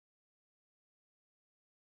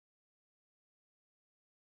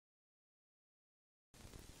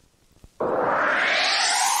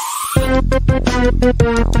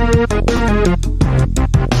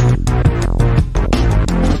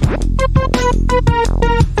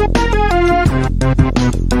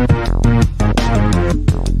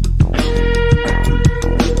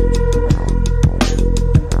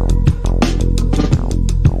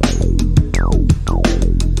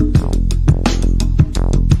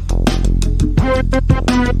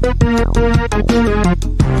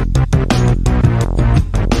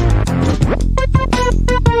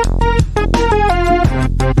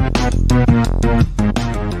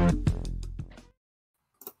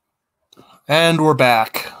And we're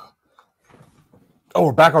back. Oh,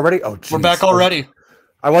 we're back already? Oh, geez. We're back already.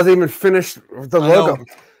 I wasn't even finished with the logo. Know.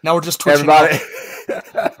 Now we're just twitching.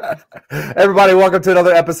 Everybody, welcome to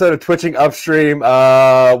another episode of Twitching Upstream.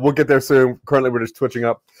 We'll get there soon. Currently, we're just twitching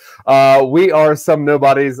up. We are Some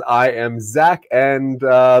Nobodies. I am Zach, and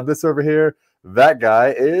this over here, that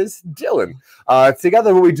guy is Dylan.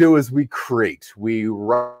 Together, what we do is we create. We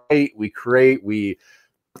write, we create, we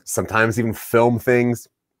sometimes even film things.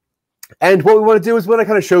 And what we want to do is we want to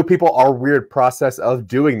kind of show people our weird process of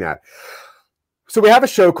doing that. So we have a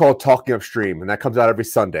show called Talking Upstream, and that comes out every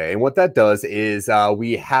Sunday. And what that does is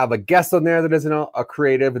we have a guest on there that isn't a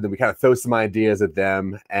creative, and then we kind of throw some ideas at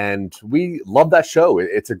them. And we love that show.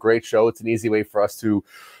 It's a great show. It's an easy way for us to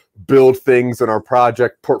build things in our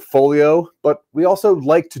project portfolio, but we also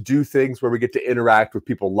like to do things where we get to interact with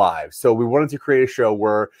people live. So we wanted to create a show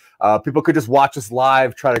where people could just watch us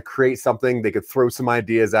live, try to create something. They could throw some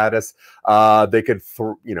ideas at us. They could,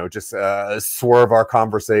 just swerve our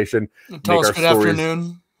conversation. Tell us good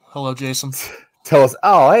afternoon. Hello, Jason. Tell us,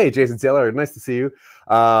 oh, hey, Jason Taylor. Nice to see you.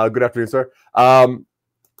 Good afternoon, sir.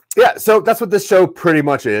 Yeah, so that's what this show pretty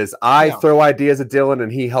much is. I throw ideas at Dylan,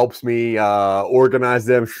 and he helps me organize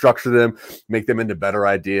them, structure them, make them into better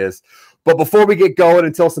ideas. But before we get going,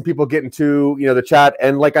 until some people get into the chat,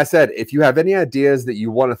 and like I said, if you have any ideas that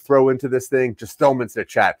you want to throw into this thing, just throw them into the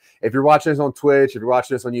chat. If you're watching this on Twitch, if you're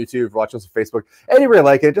watching this on YouTube, if you're watching this on Facebook, and you really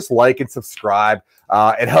like it, just like and subscribe.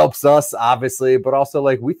 It helps us, obviously, but also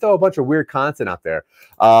we throw a bunch of weird content out there.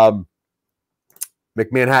 McManhattan,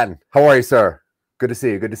 how are you, sir? Good to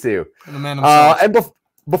see you. Good to see you. And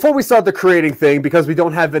before we start the creating thing, because we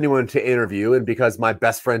don't have anyone to interview, and because my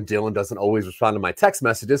best friend Dylan doesn't always respond to my text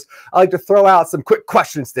messages, I like to throw out some quick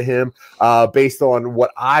questions to him based on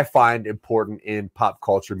what I find important in pop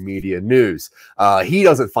culture media news. He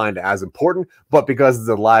doesn't find it as important, but because it's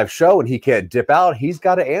a live show and he can't dip out, he's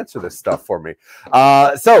got to answer this stuff for me.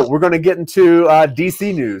 So we're going to get into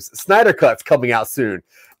DC news. Snyder Cut's coming out soon.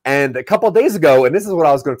 And a couple of days ago, and this is what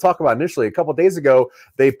I was going to talk about initially, a couple of days ago,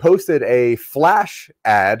 they posted a Flash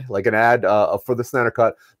ad, like an ad for the Snyder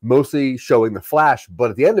Cut, mostly showing the Flash. But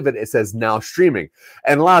at the end of it, it says now streaming.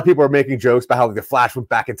 And a lot of people are making jokes about how the Flash went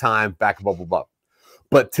back in time, back blah, blah, blah.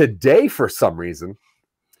 But today, for some reason,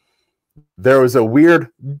 there was a weird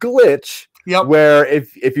glitch where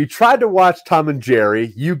if you tried to watch Tom and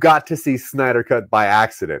Jerry, you got to see Snyder Cut by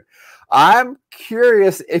accident. I'm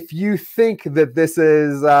curious if you think that this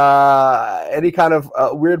is any kind of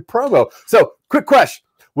weird promo. So, quick question.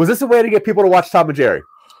 Was this a way to get people to watch Tom and Jerry?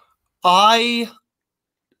 I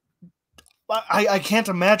can't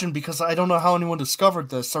imagine, because I don't know how anyone discovered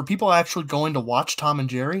this. Are people actually going to watch Tom and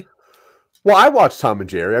Jerry? Well, I watched Tom and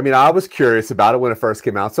Jerry. I mean, I was curious about it when it first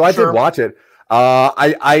came out, so I did watch it.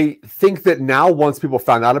 I think that now, once people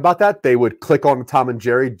found out about that, they would click on Tom and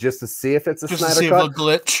Jerry just to see if it's a Snyder Cut. Just to see if a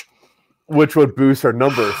glitch. Which would boost our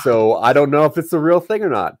numbers. So I don't know if it's a real thing or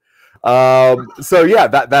not. So yeah,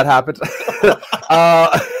 that happened.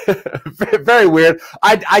 Very weird.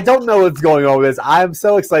 I don't know what's going on with this. I'm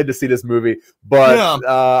so excited to see this movie, but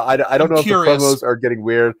I don't know if the promos are getting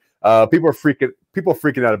weird. People are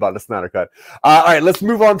freaking out about the Snyder Cut. All right, let's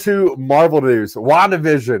move on to Marvel news.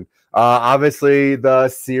 WandaVision. Obviously, the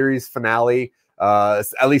series finale.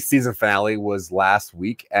 At least season finale was last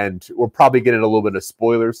week, and we're probably getting a little bit of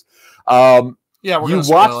spoilers. Yeah, we're gonna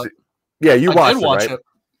spoil it. Yeah, you watched it, right?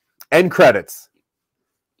 End credits.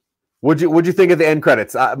 What'd you think of the end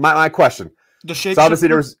credits? My question. So obviously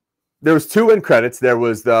there was two end credits. There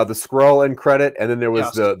was the Skrull end credit, and then there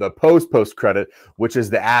was the post credit, which is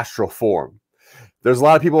the astral form. There's a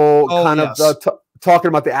lot of people talking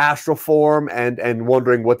about the astral form and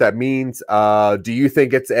wondering what that means. Do you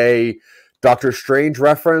think it's a Doctor Strange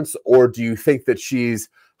reference, or do you think that she's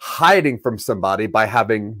hiding from somebody by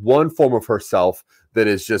having one form of herself that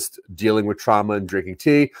is just dealing with trauma and drinking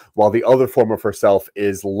tea, while the other form of herself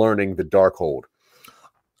is learning the Darkhold?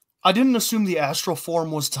 I didn't assume the astral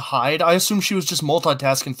form was to hide. I assumed she was just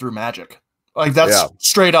multitasking through magic. Like, that's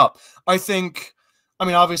straight up.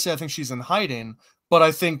 Obviously I think she's in hiding, but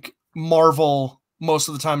I think Marvel most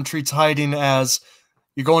of the time treats hiding as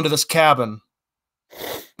you go into this cabin.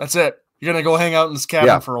 That's it. You're going to go hang out in this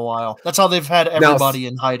cabin for a while. That's how they've had everybody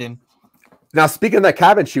in hiding. Now, speaking of that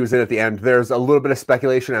cabin she was in at the end, there's a little bit of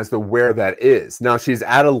speculation as to where that is. Now, she's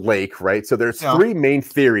at a lake, right? So there's three main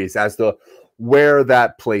theories as to where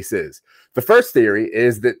that place is. The first theory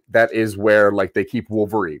is that is where, like, they keep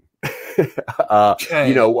Wolverine.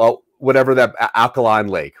 You know, whatever that alkaline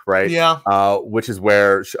lake, right? Yeah. Which is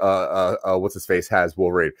where what's his face has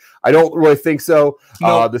Wolverine. I don't really think so.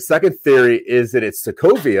 No. The second theory is that it's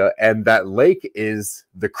Sokovia, and that lake is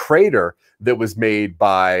the crater that was made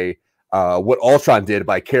by what Ultron did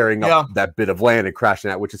by carrying up that bit of land and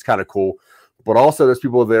crashing out, which is kind of cool. But also, there's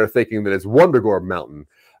people there thinking that it's Wundagore Mountain,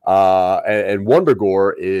 and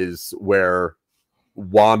Wundagore is where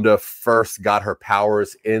Wanda first got her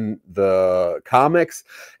powers in the comics.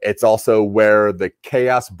 It's also where the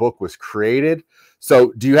Chaos book was created.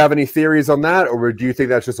 So do you have any theories on that, or do you think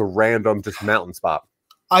that's just a random mountain spot?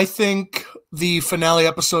 I think the finale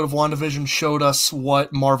episode of WandaVision showed us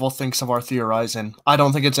what Marvel thinks of our theorizing. I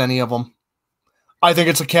don't think it's any of them. I think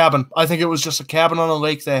it's a cabin. I think it was just a cabin on a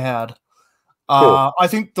lake they had. Cool. I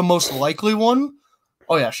think the most likely one,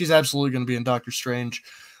 oh yeah, she's absolutely going to be in Doctor Strange.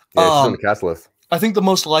 Yeah, she's on the cast list. I think the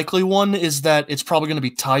most likely one is that it's probably going to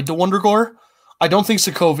be tied to Wundagore. I don't think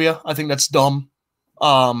Sokovia. I think that's dumb,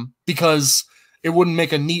 because it wouldn't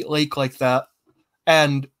make a neat lake like that.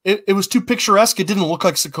 And it was too picturesque. It didn't look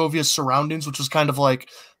like Sokovia's surroundings, which was kind of like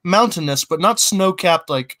mountainous, but not snow-capped.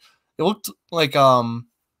 Like it looked like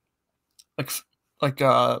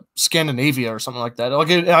Scandinavia or something like that. Like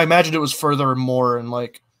I imagined it was further more in,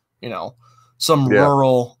 like, you know, some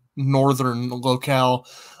rural northern locale.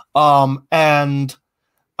 And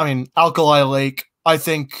I mean, Alkali Lake, I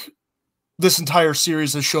think this entire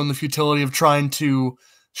series has shown the futility of trying to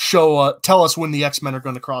tell us when the X-Men are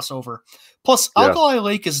going to cross over. Plus, Alkali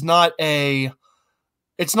Lake is not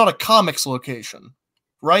it's not a comics location,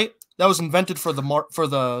 right? That was invented for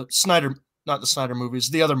the Snyder, not the Snyder movies,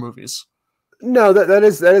 the other movies. No, that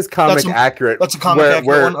is comic accurate. That's a comic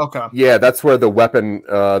accurate one. Okay. Yeah, that's where the weapon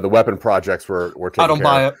projects were taken. I don't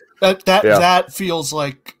buy it. That feels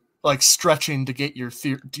like stretching to get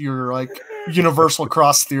your like universal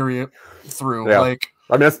cross theory through. Yeah. Like,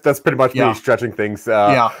 I mean, that's pretty much me stretching things.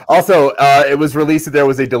 Also, it was released that there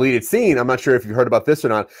was a deleted scene. I'm not sure if you heard about this or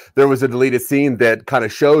not. There was a deleted scene that kind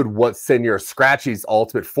of showed what Senior Scratchy's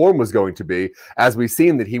ultimate form was going to be. As we've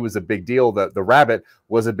seen that he was a big deal, that the rabbit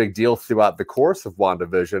was a big deal throughout the course of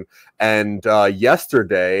WandaVision. And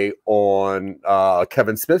yesterday on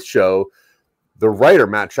Kevin Smith's show, the writer,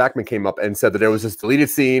 Matt Shackman, came up and said that there was this deleted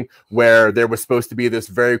scene where there was supposed to be this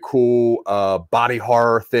very cool body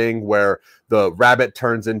horror thing where the rabbit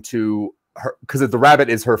turns into her, because the rabbit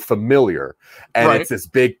is her familiar, and it's this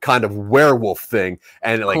big kind of werewolf thing,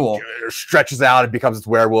 and it stretches out and becomes this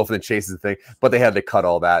werewolf and then chases the thing, but they had to cut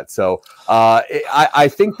all that. So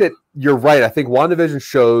I think that you're right. I think WandaVision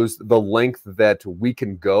shows the length that we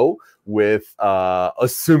can go with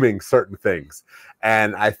assuming certain things.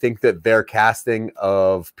 And I think that their casting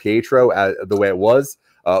of Pietro, the way it was,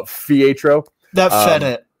 Fietro, that fed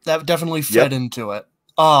it. That definitely fed into it.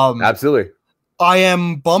 Absolutely. I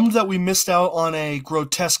am bummed that we missed out on a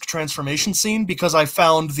grotesque transformation scene, because I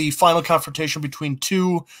found the final confrontation between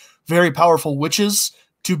two very powerful witches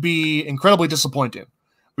to be incredibly disappointing.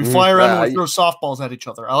 We fly around and we throw softballs at each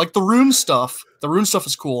other. I like the rune stuff. The rune stuff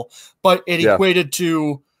is cool, but it equated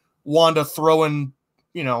to Wanda throwing,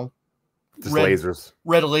 red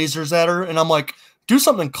lasers at her, and I'm like, do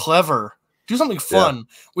something clever, do something fun.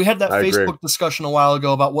 We had that Facebook discussion a while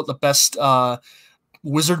ago about what the best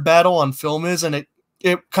wizard battle on film is, and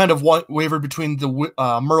it kind of wavered between the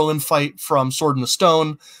Merlin fight from Sword in the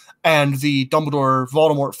Stone and the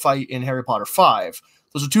Dumbledore-Voldemort fight in Harry Potter 5.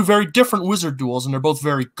 Those are two very different wizard duels, and they're both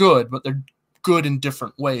very good, but they're good in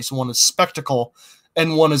different ways. One is spectacle,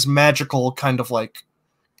 and one is magical, kind of like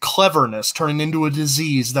cleverness, turning into a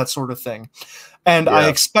disease, that sort of thing. And I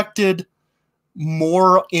expected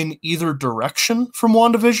more in either direction from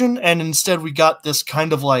WandaVision, and instead we got this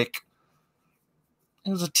kind of like it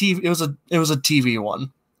was a TV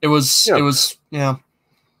one. It was.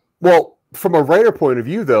 Well, from a writer point of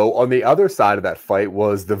view, though, on the other side of that fight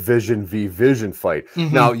was the Vision v Vision fight.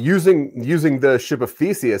 Now, using the ship of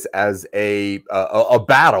Theseus as a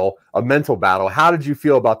battle, a mental battle, how did you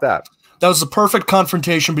feel about that? That was the perfect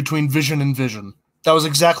confrontation between Vision and Vision. That was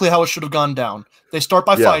exactly how it should have gone down. They start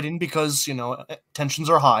by fighting because, tensions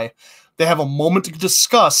are high. They have a moment to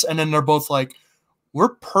discuss, and then they're both like,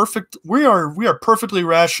 we're perfect. We are perfectly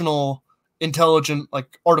rational intelligent,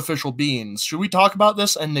 like artificial beings. Should we talk about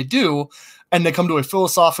this? And they do, and they come to a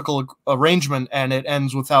philosophical arrangement, and it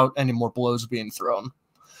ends without any more blows being thrown.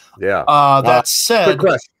 Yeah. That said, quick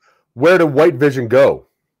question. Where did White Vision go?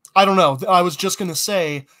 I don't know. I was just going to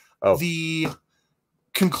say the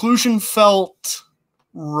conclusion felt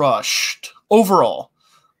rushed overall.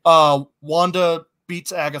 Wanda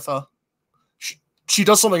beats Agatha. She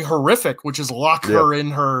does something horrific, which is lock her in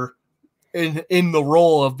the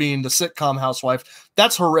role of being the sitcom housewife.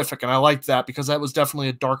 That's horrific, and I liked that because that was definitely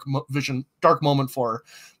a dark moment for her.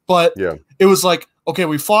 But it was like, okay,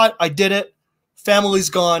 we fought. I did it. Family's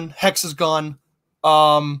gone. Hex is gone.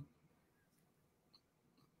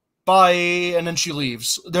 Bye, and then she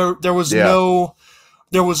leaves. There was not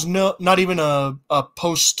even a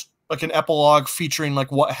post, like an epilogue featuring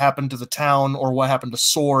like what happened to the town or what happened to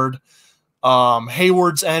Sword.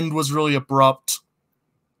 Hayward's end was really abrupt.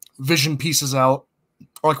 Vision pieces out,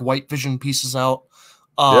 or like White Vision pieces out.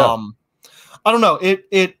 I don't know.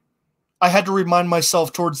 I had to remind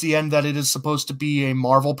myself towards the end that it is supposed to be a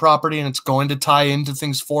Marvel property and it's going to tie into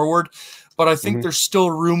things forward. But I think there's still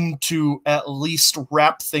room to at least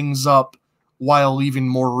wrap things up while leaving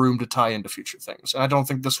more room to tie into future things. And I don't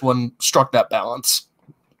think this one struck that balance.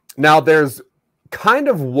 Now, there's kind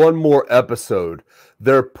of one more episode.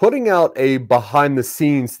 They're putting out a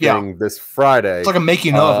behind-the-scenes thing this Friday. It's like a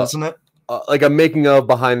making of, isn't it? Like a making of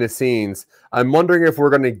behind the scenes. I'm wondering if we're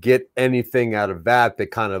going to get anything out of that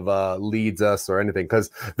kind of leads us or anything. Because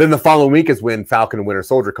then the following week is when Falcon and Winter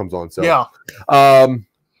Soldier comes on. So yeah.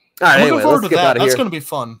 All right, I'm looking forward to that. That's going to be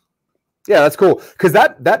fun. Yeah, that's cool. Because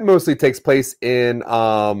that mostly takes place in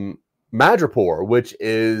Madripoor, which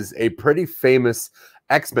is a pretty famous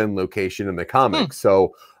X-Men location in the comics.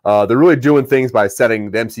 So they're really doing things by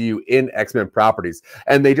setting the MCU in X-Men properties.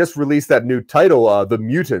 And they just released that new title, The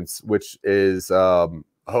Mutants, which is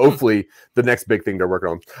hopefully the next big thing they're working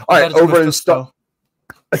on. All right, over in Star...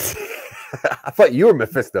 I thought you were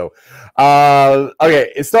Mephisto.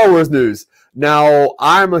 Okay, in Star Wars news. Now,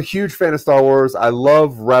 I'm a huge fan of Star Wars. I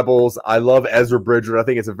love Rebels. I love Ezra Bridger. I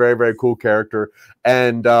think it's a very, very cool character.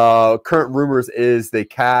 And current rumors is they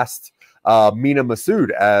cast Mina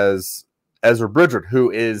Masood as Ezra Bridger,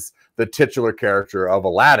 who is the titular character of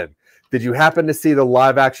Aladdin. Did you happen to see the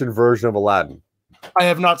live-action version of Aladdin? I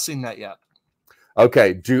have not seen that yet.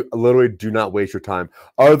 Okay, literally do not waste your time.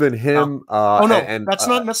 Other than him... that's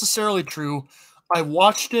not necessarily true. I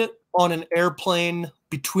watched it on an airplane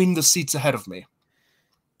between the seats ahead of me.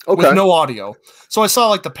 Okay. With no audio. So I saw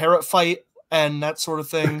like the parrot fight and that sort of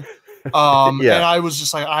thing. And I was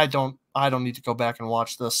just like, I don't need to go back and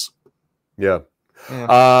watch this. Yeah.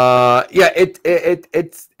 It's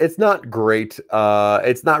not great.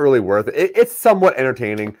 It's not really worth it. It's somewhat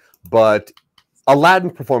entertaining, but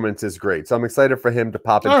Aladdin's performance is great. So I'm excited for him to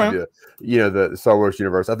pop into the Star Wars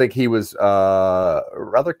universe. I think he was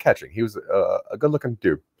rather catching. He was a good looking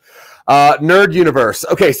dude. Nerd Universe.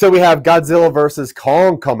 Okay, so we have Godzilla versus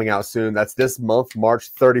Kong coming out soon. That's this month,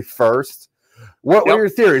 March 31st. What are your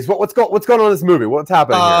theories? What's going on in this movie? What's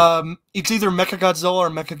happening here? It's either Mechagodzilla or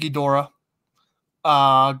Mechaghidorah.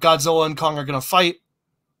 Godzilla and Kong are going to fight,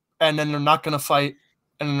 and then they're not going to fight,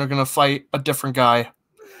 and then they're going to fight a different guy.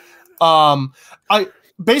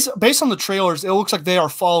 Based on the trailers, it looks like they are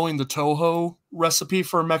following the Toho recipe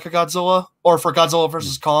for Mechagodzilla, or for Godzilla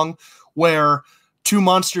versus Kong, where two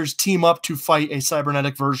monsters team up to fight a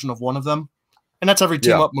cybernetic version of one of them. And that's every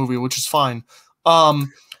team up movie, which is fine. Now,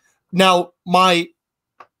 I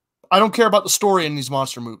don't care about the story in these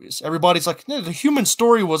monster movies. Everybody's like, no, the human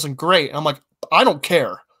story wasn't great. And I'm like, I don't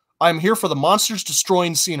care. I'm here for the monsters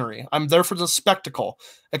destroying scenery. I'm there for the spectacle.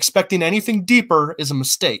 Expecting anything deeper is a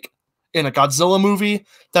mistake. In a Godzilla movie,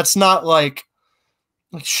 that's not like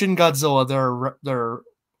Shin Godzilla. There are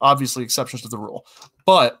obviously exceptions to the rule.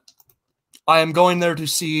 But I am going there to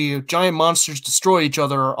see giant monsters destroy each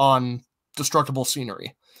other on destructible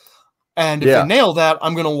scenery. And if they nail that,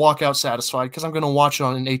 I'm going to walk out satisfied because I'm going to watch it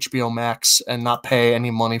on an HBO Max and not pay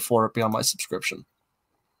any money for it beyond my subscription.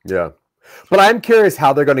 Yeah. But I'm curious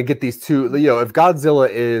how they're going to get these two, if Godzilla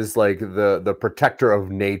is like the protector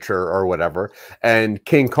of nature or whatever, and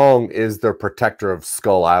King Kong is the protector of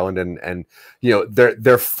Skull Island, and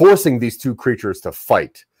they're forcing these two creatures to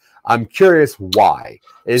fight. I'm curious why.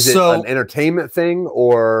 Is it an entertainment thing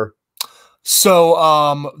or?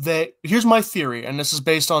 So here's my theory, and this is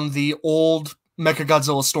based on the old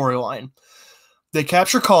Mechagodzilla storyline. They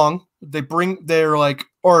capture Kong,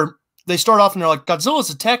 they start off and they're like, Godzilla's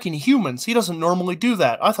attacking humans. He doesn't normally do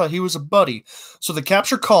that. I thought he was a buddy. So they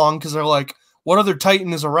capture Kong because they're like, what other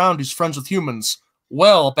Titan is around who's friends with humans?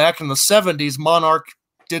 Well, back in the 70s, Monarch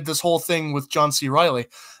did this whole thing with John C. Reilly.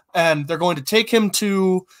 and they're going to take him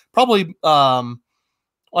to probably I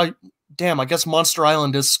guess Monster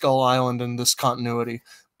Island is Skull Island in this continuity,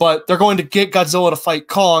 but they're going to get Godzilla to fight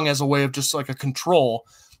Kong as a way of just like a control.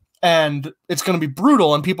 And it's going to be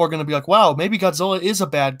brutal, and people are going to be like, wow, maybe Godzilla is a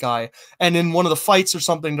bad guy. And in one of the fights or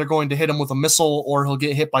something, they're going to hit him with a missile, or he'll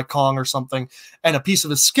get hit by Kong or something, and a piece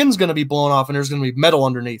of his skin's going to be blown off, and there's going to be metal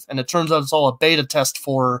underneath. And it turns out it's all a beta test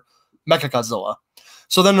for Mechagodzilla.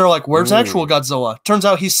 So then they're like, where's actual Godzilla? Turns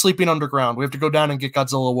out he's sleeping underground. We have to go down and get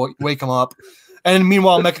Godzilla, wake him up. And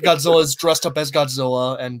meanwhile, Mechagodzilla is dressed up as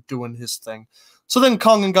Godzilla and doing his thing. So then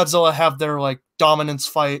Kong and Godzilla have their like dominance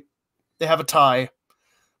fight. They have a tie.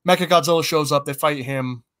 Mechagodzilla shows up, they fight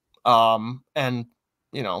him, and,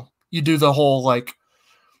 you know, you do the whole, like,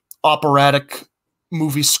 operatic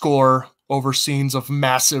movie score over scenes of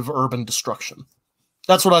massive urban destruction.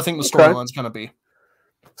 That's what I think the storyline's going to be.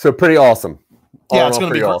 So pretty awesome. Yeah, it's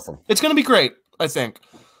going to be awesome. It's going to be great, I think.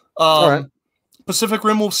 All right. Pacific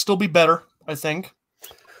Rim will still be better, I think.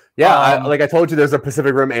 Yeah, like I told you, there's a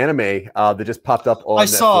Pacific Rim anime that just popped up on Netflix.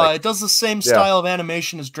 Saw it. Does the same style of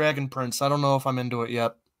animation as Dragon Prince. I don't know if I'm into it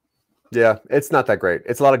yet. Yeah, it's not that great.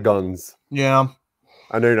 It's a lot of guns. Yeah.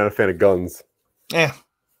 I know you're not a fan of guns. Yeah,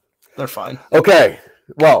 they're fine. Okay,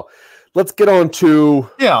 well, let's get on to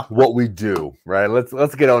what we do, right?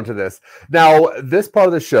 Let's get on to this. Now, this part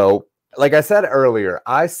of the show, like I said earlier,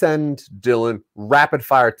 I send Dylan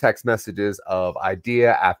rapid-fire text messages of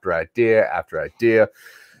idea after idea after idea.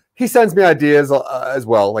 He sends me ideas as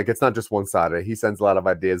well. Like, it's not just one-sided. He sends a lot of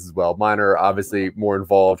ideas as well. Mine are obviously more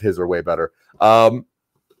involved. His are way better.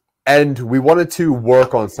 And we wanted to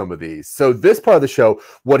work on some of these. So this part of the show,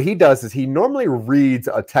 what he does is he normally reads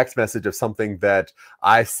a text message of something that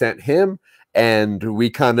I sent him, and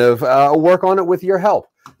we kind of work on it with your help.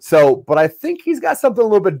 So, but I think he's got something a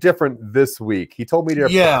little bit different this week. He told me to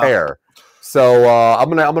prepare. So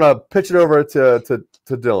I'm gonna pitch it over to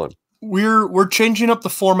Dylan. We're changing up the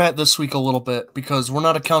format this week a little bit because we're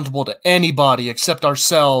not accountable to anybody except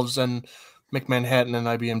ourselves and McManhattan and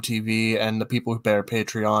IBM TV and the people who pay our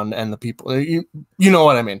Patreon and the people, you know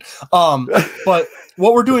what I mean. But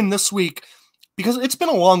what we're doing this week, because it's been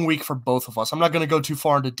a long week for both of us, I'm not going to go too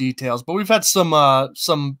far into details, but we've had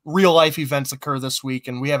some real life events occur this week,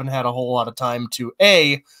 and we haven't had a whole lot of time to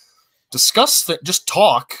discuss just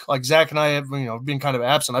talk. Like Zach and I have, been kind of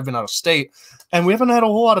absent. I've been out of state, and we haven't had a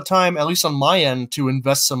whole lot of time, at least on my end, to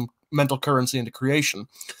invest some mental currency into creation.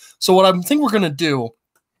 So what I think we're going to do.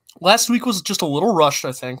 Last week was just a little rushed,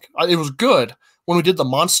 I think. It was good when we did the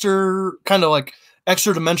monster, kind of like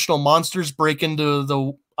extra dimensional monsters break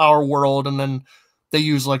into our world, and then they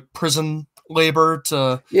use like prison labor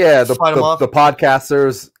to fight them off. The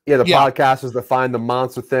podcasters, podcasters that find the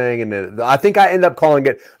monster thing, and I think I end up calling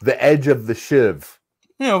it the Edge of the Shiv.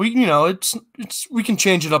 Yeah, we can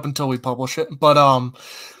change it up until we publish it, but I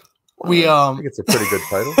think it's a pretty good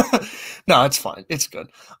title. No, it's fine. It's good.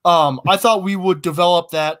 I thought we would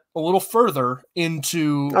develop that a little further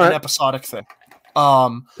into an episodic thing.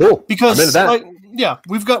 Cool. Because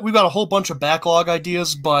we've got a whole bunch of backlog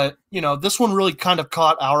ideas, but this one really kind of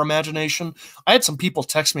caught our imagination. I had some people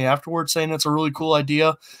text me afterwards saying it's a really cool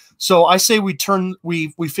idea. So I say we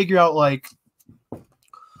figure out, like,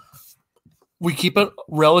 we keep it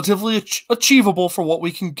relatively achievable for what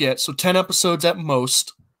we can get. So 10 episodes at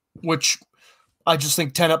most, which I just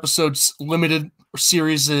think 10 episodes limited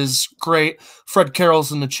series is great. Fred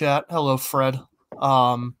Carroll's in the chat. Hello, Fred.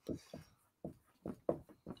 Hi.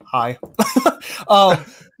 I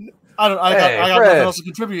got nothing else to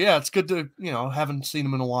contribute. Yeah, it's good to, haven't seen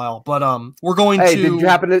him in a while. But we're going to.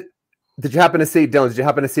 Did you happen to see, Dylan? Did you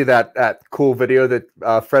happen to see that cool video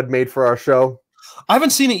that Fred made for our show? I haven't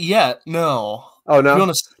seen it yet. No. Oh no.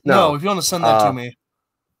 If you want to send that to me.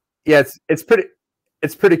 Yeah, it's pretty.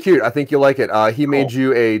 It's pretty cute. I think you'll like it. He made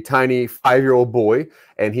you a tiny 5-year-old boy,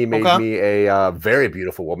 and he made me a very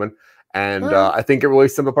beautiful woman. And I think it really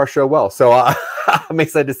summed up our show well. So I'm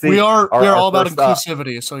excited to see. We are all about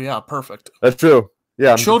inclusivity. So yeah, perfect. That's true.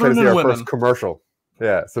 Yeah, children and women. First commercial.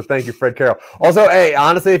 Yeah. So thank you, Fred Carroll. Also, hey,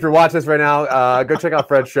 honestly, if you're watching this right now, go check out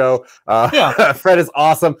Fred's show. Fred is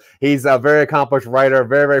awesome. He's a very accomplished writer,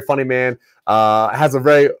 very, very funny man. Has a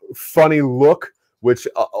very funny look, which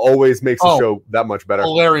always makes the show that much better.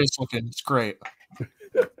 Hilarious looking. It's great.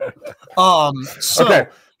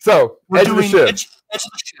 So we're doing Edge of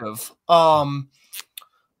the Shiv.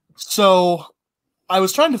 So I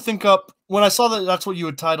was trying to think up, when I saw that's what you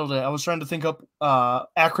had titled it, I was trying to think up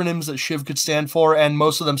acronyms that Shiv could stand for, and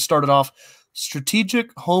most of them started off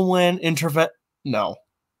Strategic Homeland Intervention. No.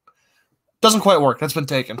 Doesn't quite work. That's been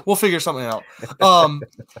taken. We'll figure something out.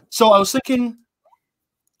 So I was thinking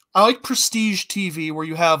I like prestige TV where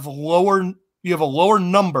you have a lower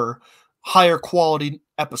number, higher quality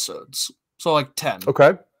episodes. So like 10.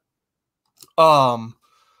 Okay. Yeah,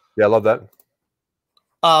 I love that.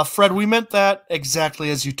 Fred, we meant that exactly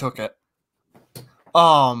as you took it.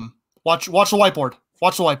 Watch the whiteboard.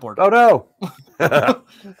 Watch the whiteboard. Oh no. I'm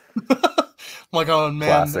like, oh man,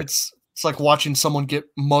 Classic. it's like watching someone get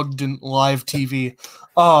mugged in live TV.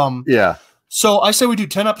 Yeah. So I say we do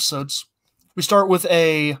 10 episodes. We start with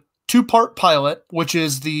a 2-part pilot, which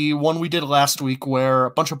is the one we did last week, where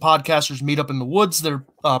a bunch of podcasters meet up in the woods. They're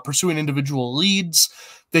pursuing individual leads.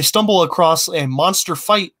 They stumble across a monster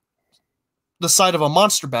fight, the site of a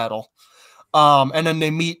monster battle. And then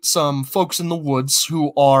they meet some folks in the woods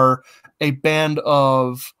who are a band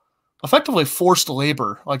of effectively forced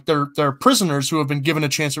labor. Like they're prisoners who have been given a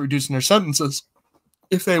chance at reducing their sentences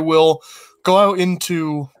if they will go out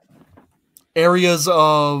into areas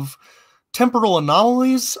of temporal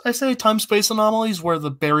anomalies, I say, time-space anomalies, where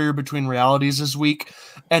the barrier between realities is weak,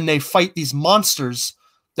 and they fight these monsters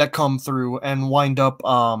that come through and wind up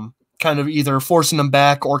kind of either forcing them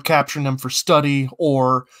back or capturing them for study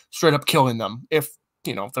or straight up killing them if,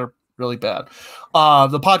 they're really bad.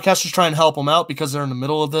 The podcasters try and help them out because they're in the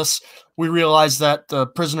middle of this. We realize that the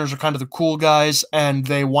prisoners are kind of the cool guys, and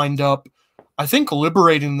they wind up, I think,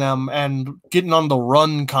 liberating them and getting on the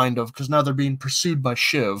run, kind of, because now they're being pursued by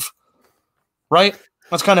Shiv. Right?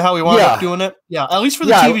 That's kind of how we wound up doing it. Yeah, at least for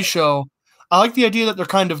the TV show. I like the idea that they're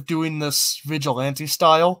kind of doing this vigilante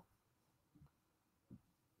style.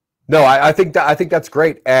 No, I think that's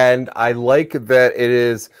great, and I like that it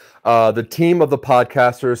is the team of the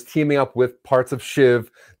podcasters teaming up with parts of Shiv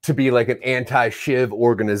to be like an anti-Shiv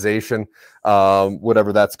organization,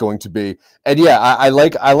 whatever that's going to be. And yeah, I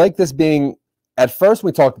like this being. At first,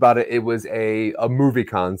 we talked about it. It was a movie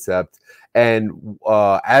concept, and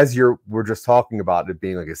as we're just talking about it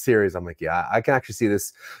being like a series, I'm like, yeah, I can actually see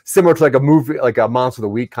this similar to like a movie, like a Monster of the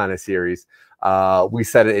Week kind of series. We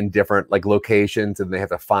set it in different like locations, and they have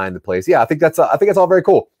to find the place. Yeah, I think that's all very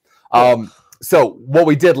cool. So what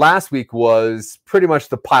we did last week was pretty much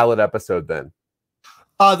the pilot episode. Then,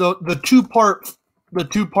 the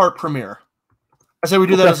two-part premiere. I say we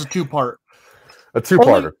do that as a 2-part. A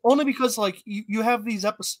 2-parter. Only because like you have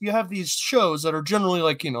these shows that are generally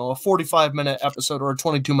like, a 45-minute episode or a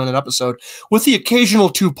 22-minute episode with the occasional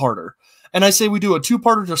 2-parter. And I say we do a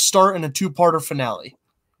 2-parter to start and a 2-parter finale.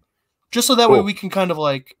 Just so that way we can kind of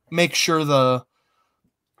like make sure the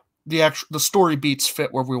story beats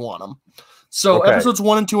fit where we want them. So episodes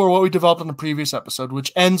 1 and 2 are what we developed in the previous episode,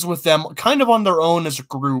 which ends with them kind of on their own as a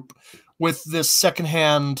group with this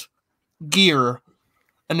secondhand gear.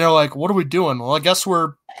 And they're like, what are we doing? Well, I guess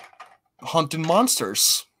we're hunting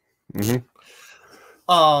monsters.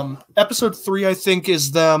 Mm-hmm. Episode 3, I think,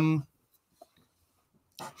 is them.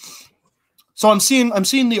 So I'm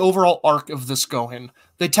seeing the overall arc of this going.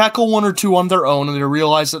 They tackle 1 or 2 on their own, and they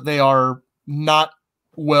realize that they are not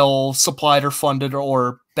well supplied or funded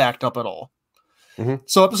or backed up at all. Mm-hmm.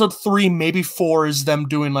 So episode 3, maybe 4, is them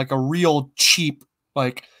doing like a real cheap,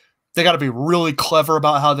 like, they got to be really clever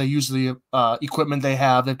about how they use the equipment they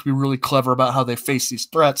have. They have to be really clever about how they face these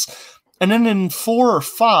threats. And then in 4 or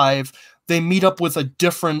 5, they meet up with a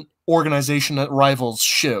different organization that rivals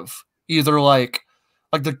Shiv. Either like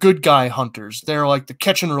the good guy hunters. They're like the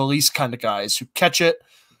catch and release kind of guys who catch it,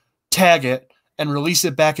 tag it, and release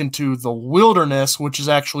it back into the wilderness, which is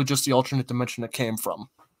actually just the alternate dimension it came from.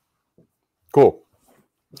 Cool.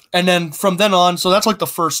 And then from then on, so that's like the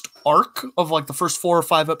first arc of like the first 4 or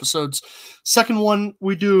 5 episodes. Second one,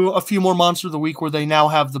 we do a few more Monster of the Week where they now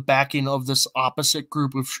have the backing of this opposite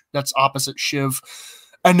group that's opposite Shiv.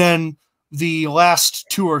 And then the last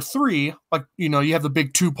 2 or 3, like, you have the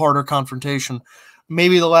big 2-parter confrontation.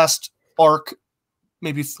 Maybe the last arc,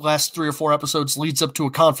 maybe the last 3 or 4 episodes leads up to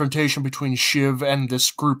a confrontation between Shiv and this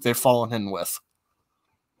group they've fallen in with.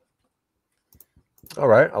 All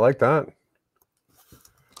right. I like that.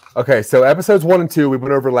 Okay, so episodes 1 and 2 we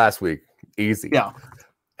went over last week. Easy. Yeah.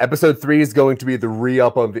 Episode 3 is going to be the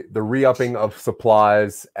re-upping of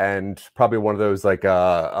supplies, and probably one of those like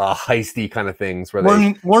heisty kind of things where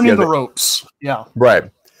learning the ropes. Yeah. Right.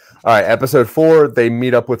 All right. Episode 4, they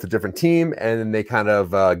meet up with a different team, and then they kind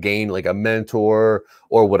of gain like a mentor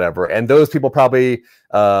or whatever. And those people probably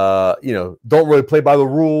don't really play by the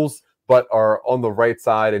rules, but are on the right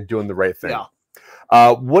side and doing the right thing. Yeah.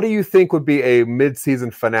 What do you think would be a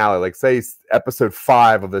mid-season finale? Like, say, episode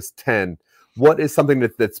 5 of this 10. What is something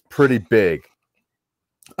that's pretty big?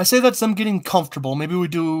 I say that's them getting comfortable. Maybe we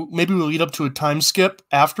lead up to a time skip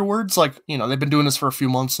afterwards. Like, they've been doing this for a few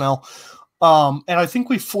months now. And I think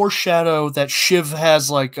we foreshadow that Shiv has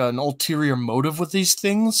like an ulterior motive with these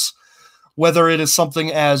things, whether it is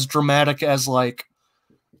something as dramatic as like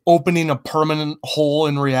opening a permanent hole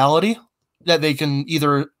in reality that they can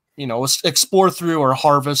either, explore through or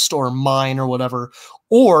harvest or mine or whatever,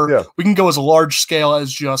 or we can go as a large scale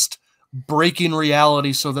as just breaking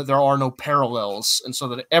reality so that there are no parallels and so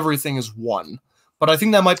that everything is one. But I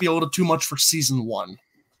think that might be a little too much for season 1.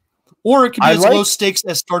 Or it could be as low stakes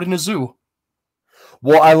as starting a zoo.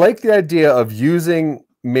 Well, I like the idea of using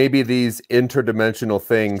maybe these interdimensional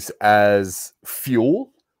things as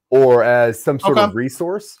fuel or as some sort of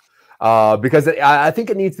resource, because I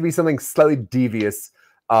think it needs to be something slightly devious.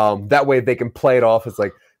 That way they can play it off as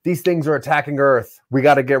like, these things are attacking Earth. We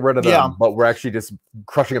got to get rid of them, but we're actually just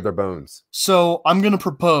crushing up their bones. So I'm going to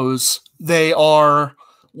propose they are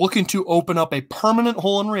looking to open up a permanent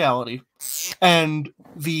hole in reality, and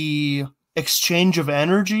the exchange of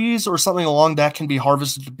energies or something along that can be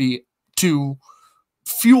harvested to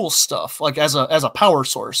fuel stuff, like as a power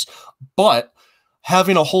source. But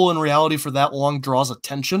having a hole in reality for that long draws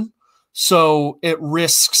attention, so it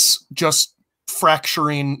risks just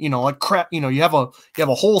fracturing, like crack. You have a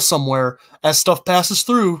hole somewhere. As stuff passes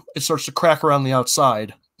through, it starts to crack around the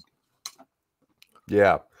outside.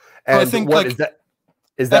 Yeah, and I think what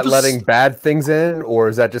is that letting bad things in, or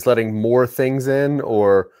is that just letting more things in,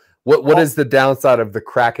 or what is the downside of the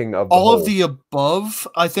cracking of the all hole? Of the above?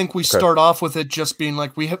 I think we start off with it just being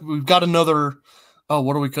like we've got another. Oh,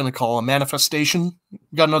 what are we going to call a manifestation?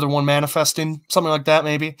 We got another one manifesting, something like that,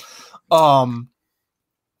 maybe. And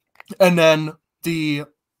then the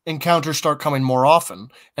encounters start coming more often,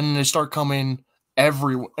 and then they start coming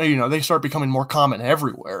everywhere. They start becoming more common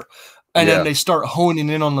everywhere, and then they start honing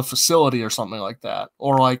in on the facility or something like that,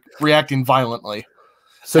 or like reacting violently.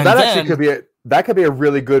 So and actually could be a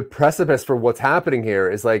really good precipice for what's happening here.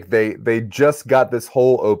 Is like they just got this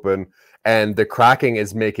hole open, and the cracking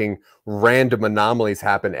is making random anomalies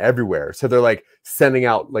happen everywhere. So they're like sending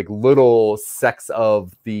out like little sects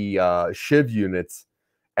of the Shiv units.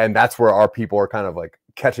 And that's where our people are kind of like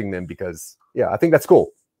catching them because, I think that's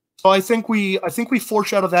cool. So I think we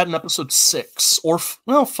foreshadow that in episode 6 or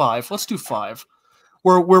 5. Let's do 5,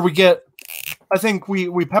 where we get. I think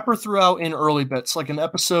we pepper throughout in early bits, like in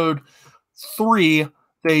episode 3,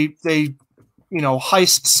 they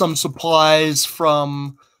heist some supplies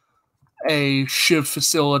from a Shiv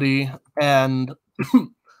facility, and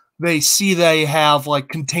they see they have like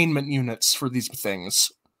containment units for these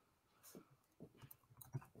things.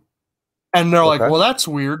 And they're like, well, that's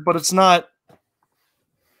weird, but it's not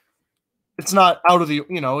out of the,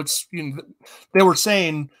 they were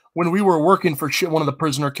saying when we were working for Shiv, one of the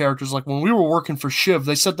prisoner characters, like when we were working for Shiv,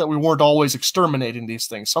 they said that we weren't always exterminating these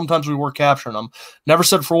things. Sometimes we were capturing them. Never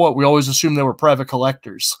said for what. We always assumed they were private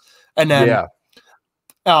collectors. And then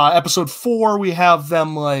episode 4, we have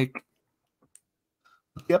them like,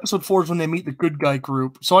 episode 4 is when they meet the good guy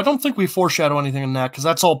group. So I don't think we foreshadow anything in that because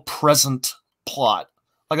that's all present plot.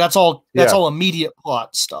 Like that's all immediate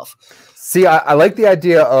plot stuff. See, I like the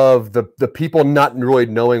idea of the people not really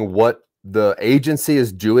knowing what the agency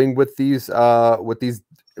is doing with these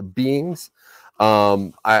beings.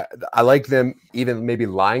 I like them even maybe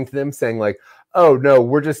lying to them, saying like, oh no,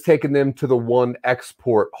 we're just taking them to the one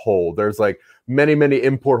export hole. There's like many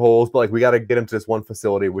import holes, but like we got to get them to this one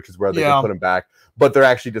facility, which is where they can put them back. But they're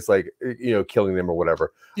actually just like killing them or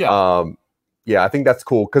whatever. I think that's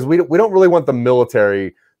cool because we don't really want the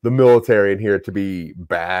military in here to be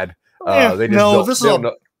bad. This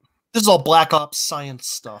is all Black Ops science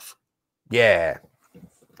stuff. Yeah.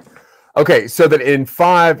 Okay, so that in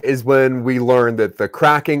 5 is when we learn that the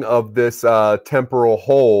cracking of this temporal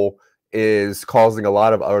hole is causing a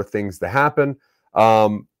lot of other things to happen.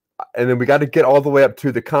 And then we got to get all the way up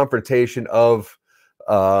to the confrontation of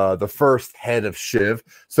the first head of Shiv.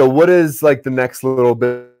 So what is like the next little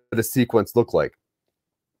bit of the sequence look like?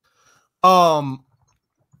 Hold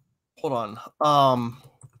on.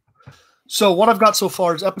 So what I've got so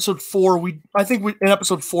far is episode 4. In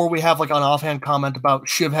episode 4 we have like an offhand comment about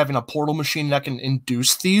Shiv having a portal machine that can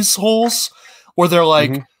induce these holes, where they're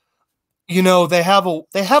like, they have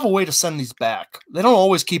a way to send these back. They don't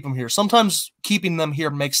always keep them here. Sometimes keeping them here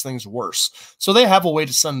makes things worse. So they have a way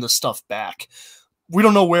to send this stuff back. We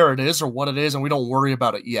don't know where it is or what it is, and we don't worry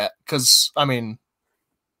about it yet because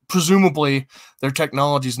presumably their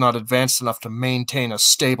technology is not advanced enough to maintain a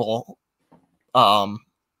stable.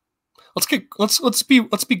 Let's be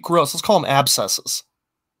gross. Let's call them abscesses.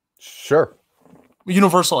 Sure.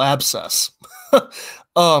 Universal abscess.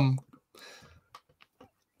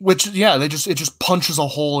 Which it just punches a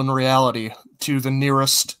hole in reality to the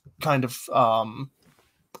nearest kind of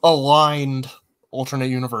aligned alternate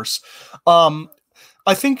universe.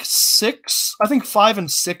 I think 5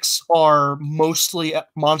 and 6 are mostly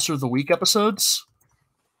Monster of the Week episodes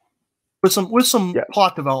with some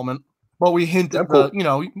plot development, but we hint at the,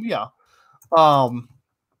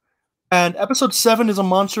 and episode 7 is a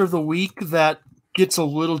Monster of the Week that gets a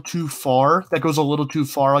little too far. That goes a little too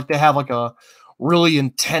far. Like they have like a really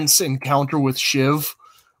intense encounter with Shiv,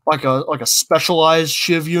 like a specialized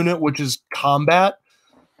Shiv unit, which is combat.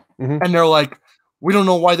 Mm-hmm. And they're like, we don't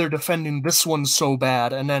know why they're defending this one so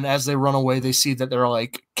bad. And then as they run away, they see that they're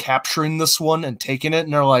like capturing this one and taking it.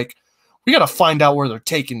 And they're like, we got to find out where they're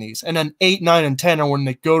taking these. And then 8, 9, and 10 are when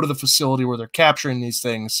they go to the facility where they're capturing these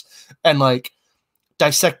things and like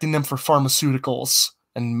dissecting them for pharmaceuticals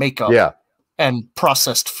and makeup and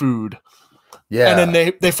processed food. Yeah. And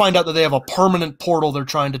then they find out that they have a permanent portal they're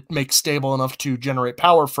trying to make stable enough to generate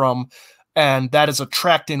power from. And that is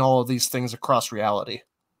attracting all of these things across reality.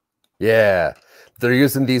 Yeah. They're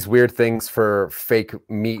using these weird things for fake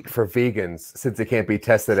meat for vegans since it can't be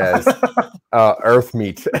tested as earth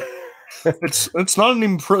meat. it's not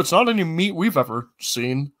any meat we've ever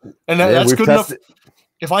seen, and that's good enough.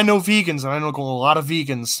 If I know vegans, and I know a lot of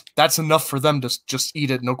vegans, that's enough for them to just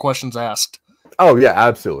eat it, no questions asked. Oh yeah,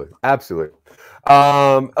 absolutely.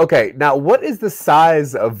 Okay, now what is the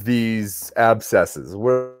size of these abscesses?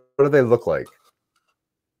 What do they look like?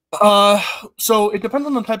 So it depends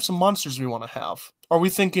on the types of monsters we want to have. Are we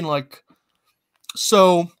thinking like,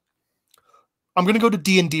 so I'm going to go to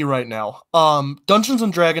D&D right now. Dungeons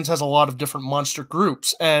and Dragons has a lot of different monster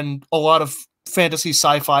groups, and a lot of fantasy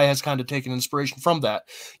sci-fi has kind of taken inspiration from that.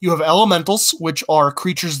 You have elementals, which are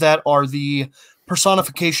creatures that are the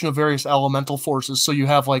personification of various elemental forces. So you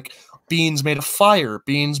have like beings made of fire,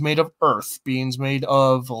 beings made of earth, beings made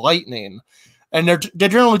of lightning, and they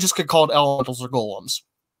generally just get called elementals or golems.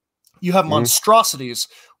 You have monstrosities,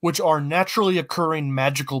 which are naturally occurring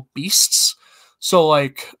magical beasts. So,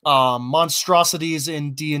 like, monstrosities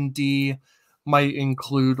in D&D might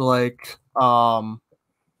include, like, what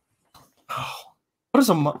is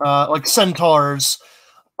them? Like centaurs,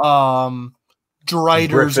 driders,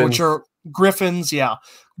 Griffins. Which are griffins,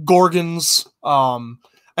 gorgons, and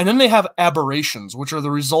then they have aberrations, which are the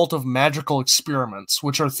result of magical experiments,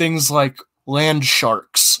 which are things like land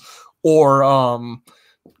sharks or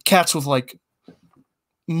cats with like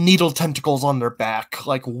needle tentacles on their back,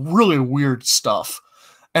 like really weird stuff.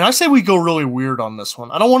 And I say we go really weird on this one.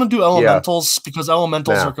 I don't want to do elementals because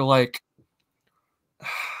elementals are like,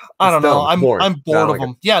 I don't know. I'm bored of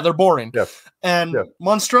them. Yeah, they're boring. Yeah. And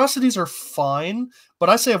monstrosities are fine, but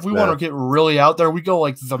I say if we want to get really out there, we go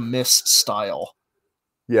like the Mist style.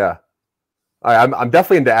 Yeah. I'm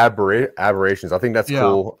definitely into aberrations. I think that's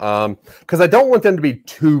cool. Because I don't want them to be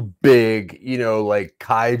too big, like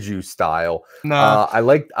kaiju style. No, I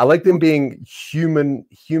like them being human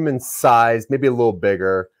sized, maybe a little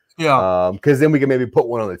bigger. Yeah. Because then we can maybe put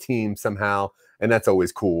one on the team somehow, and that's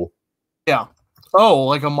always cool. Yeah. Oh,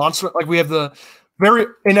 like a monster. Like we have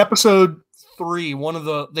in episode 3,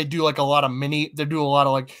 they do like a lot of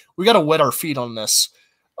like, we got to wet our feet on this.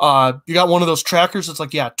 You got one of those trackers. It's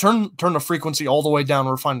like, turn the frequency all the way down.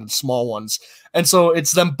 We're finding small ones. And so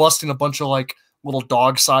it's them busting a bunch of like little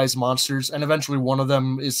dog-sized monsters. And eventually one of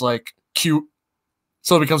them is like cute.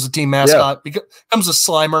 So it becomes a team mascot. Becomes a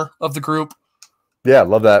Slimer of the group. Yeah,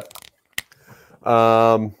 love that.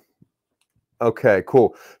 Okay,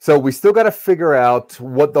 cool. So we still got to figure out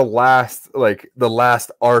what the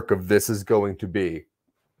last arc of this is going to be.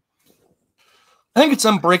 I think it's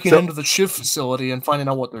them breaking into the Shiv facility and finding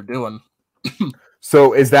out what they're doing.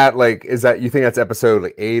 So is that you think that's episode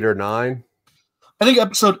like 8 or 9? I think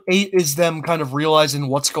episode 8 is them kind of realizing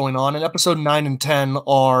what's going on, and episode 9 and 10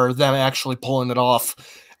 are them actually pulling it off.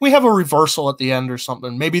 We have a reversal at the end or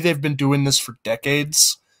something. Maybe they've been doing this for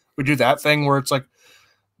decades. We do that thing where it's like,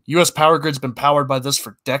 U.S. power grid's been powered by this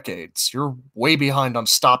for decades. You're way behind on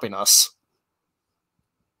stopping us.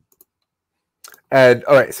 And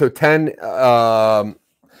all right, so 10. Now,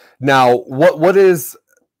 what is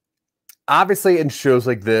obviously in shows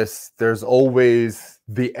like this? There's always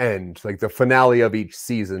the end, like the finale of each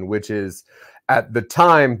season, which is at the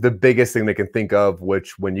time the biggest thing they can think of.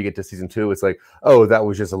 Which, when you get to season 2, it's like, oh, that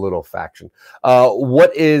was just a little faction.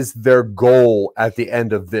 What is their goal at the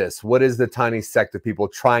end of this? What is the tiny sect of people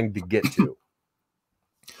trying to get to?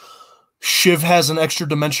 Shiv has an extra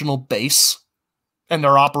dimensional base. And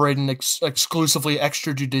they're operating exclusively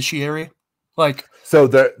extrajudiciary, like so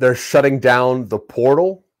they're shutting down the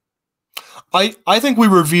portal. I think we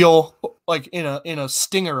reveal like in a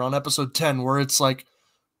stinger on episode 10 where it's like,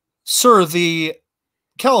 sir, the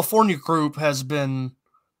California group has been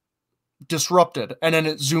disrupted, and then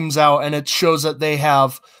it zooms out and it shows that they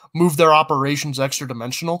have moved their operations extra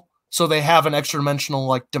dimensional. So they have an extra dimensional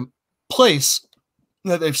like place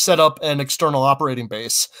that they've set up an external operating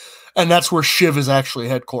base, and that's where Shiv is actually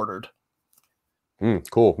headquartered.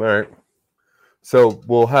 Cool. All right. So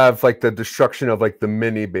we'll have like the destruction of like the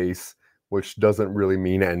mini base, which doesn't really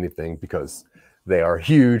mean anything because they are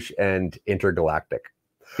huge and intergalactic.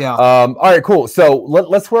 Yeah. All right, cool. So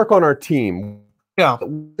let's work on our team. Yeah.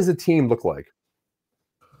 What does a team look like?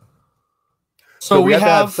 So we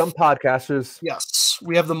have some podcasters. Yes.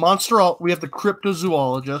 We have the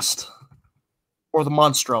cryptozoologist or the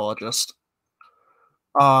monsterologist.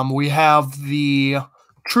 We have the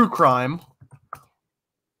true crime.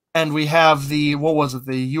 And we have the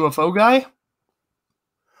UFO guy?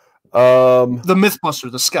 The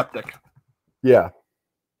Mythbuster, the skeptic. Yeah.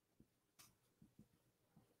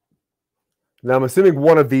 Now I'm assuming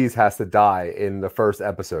one of these has to die in the first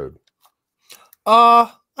episode.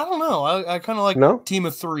 I don't know. I kind of like team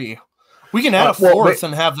of 3. We can add a fourth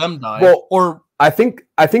and have them die. Well, or I think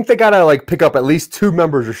they gotta like pick up at least 2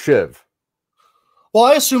 members of Shiv. Well,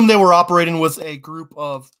 I assume they were operating with a group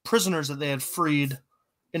of prisoners that they had freed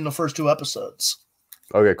in the first 2 episodes.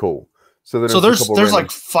 Okay, cool. So there's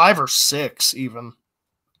like 5 or 6 even.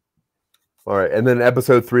 All right, and then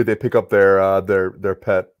episode 3 they pick up their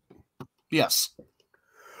pet. Yes.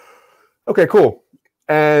 Okay, cool.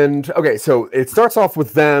 And okay, so it starts off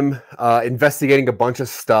with them investigating a bunch of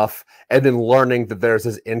stuff and then learning that there's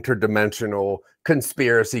this interdimensional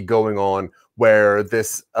conspiracy going on where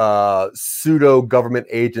this pseudo government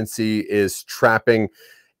agency is trapping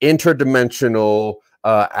interdimensional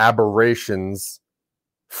aberrations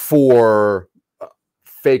for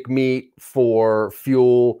fake meat, for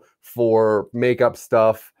fuel, for makeup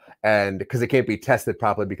stuff, and because it can't be tested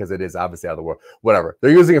properly because it is obviously out of the world. Whatever.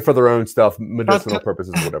 They're using it for their own stuff, medicinal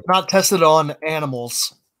purposes, whatever. Not tested on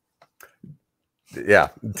animals. Yeah,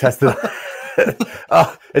 tested.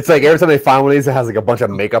 It's like every time they find one of these, it has like a bunch of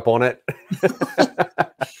makeup on it.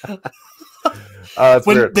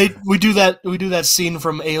 We do that scene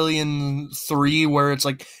from Alien 3 where it's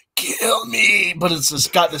like, kill me, but it's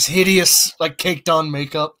just got this hideous like caked on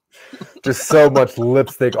makeup. Just so much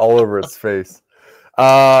lipstick all over its face.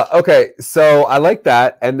 Okay, so I like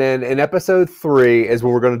that. And then in episode 3 is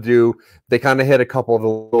what we're going to do. They kind of hit a couple of the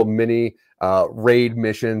little mini raid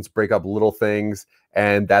missions, break up little things,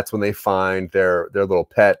 and that's when they find their little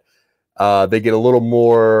pet. They get a little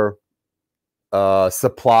more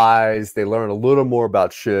supplies. They learn a little more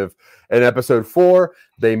about Shiv. In episode 4,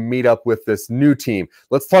 they meet up with this new team.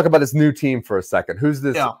 Let's talk about this new team for a second. Who's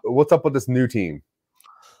this? Yeah. What's up with this new team?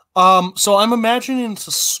 So I'm imagining it's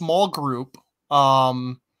a small group.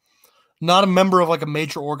 Not a member of like a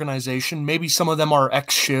major organization. Maybe some of them are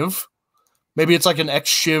ex-Shiv. Maybe it's like an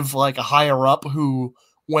ex-Shiv, like a higher up who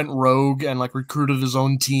went rogue and like recruited his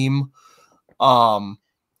own team. And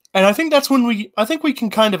I think that's when we can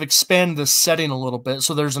kind of expand this setting a little bit.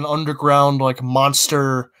 So there's an underground like not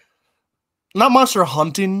monster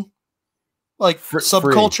hunting, like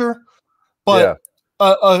subculture, but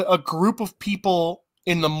a group of people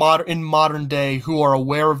in modern day who are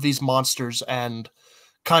aware of these monsters and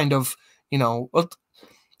kind of,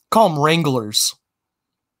 call them wranglers.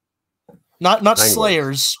 Not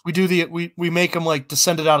slayers. We make them like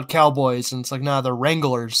descended out of cowboys, and it's like, nah, they're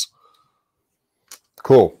wranglers.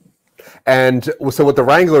 Cool. And so what the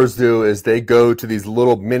Wranglers do is they go to these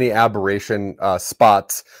little mini aberration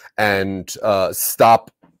spots and stop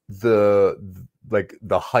the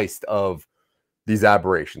heist of these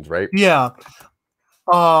aberrations, right? Yeah.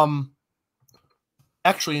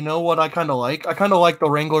 Actually, you know what I kind of like? I kind of like the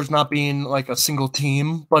Wranglers not being like a single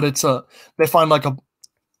team, but they find like a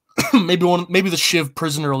maybe the Shiv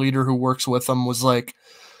prisoner leader who works with them was like,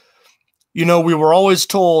 we were always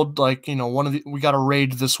told like, we got to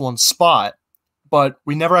raid this one spot, but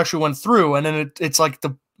we never actually went through. And then it's like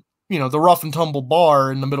the rough and tumble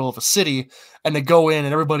bar in the middle of a city, and they go in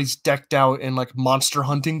and everybody's decked out in like monster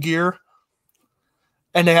hunting gear,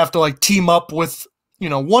 and they have to like team up with,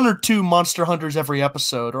 1 or 2 monster hunters every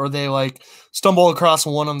episode, or they like stumble across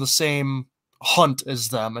one on the same hunt as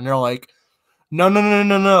them. And they're like,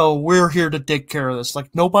 no, we're here to take care of this. Like,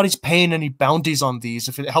 nobody's paying any bounties on these.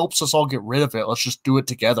 If it helps us all get rid of it, let's just do it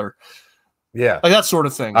together. Yeah. Like that sort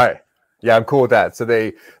of thing. All right. Yeah, I'm cool with that. So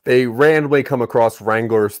they randomly come across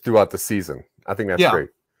Wranglers throughout the season. I think that's great.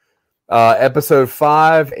 Episode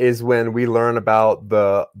 5 is when we learn about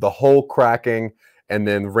the hole cracking, and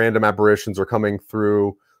then random apparitions are coming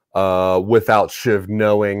through without Shiv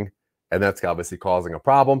knowing, and that's obviously causing a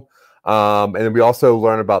problem. And then we also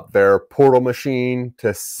learn about their portal machine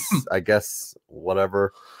to, I guess,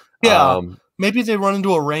 whatever. Yeah, maybe they run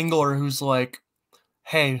into a wrangler who's like,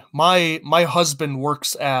 "Hey, my husband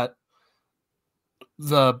works at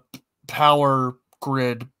the power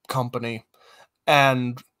grid company,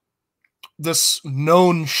 and this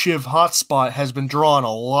known Shiv hotspot has been drawing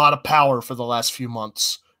a lot of power for the last few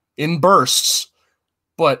months in bursts,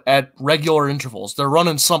 but at regular intervals. They're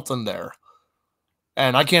running something there.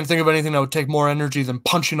 And I can't think of anything that would take more energy than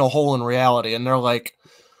punching a hole in reality." And they're like,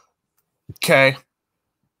 "Okay,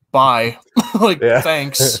 bye." Like,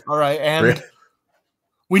 thanks. All right. And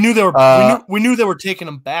we knew they were we knew they were taking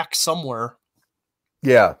them back somewhere.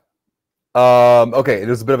 Yeah. Okay,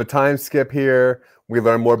 there's a bit of a time skip here. We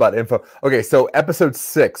learn more about info. Okay, so episode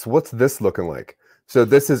 6, what's this looking like? So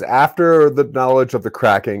this is after the knowledge of the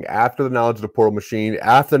cracking, after the knowledge of the portal machine,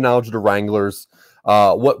 after the knowledge of the wranglers.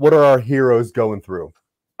 What are our heroes going through?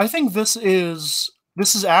 I think this is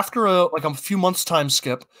after a few months time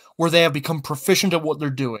skip where they have become proficient at what they're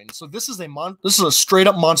doing. So this is a straight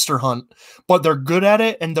up monster hunt, but they're good at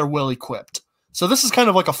it and they're well equipped. So this is kind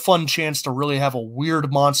of like a fun chance to really have a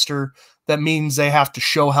weird monster that means they have to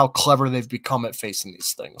show how clever they've become at facing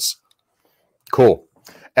these things. Cool.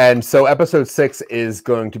 And so episode 6 is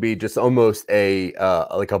going to be just almost a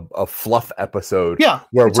fluff episode. Yeah,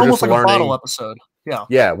 where it's almost like a bottle episode. Yeah.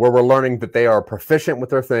 Yeah, where we're learning that they are proficient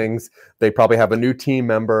with their things. They probably have a new team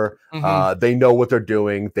member. They know what they're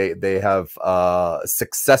doing. They have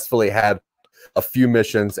successfully had a few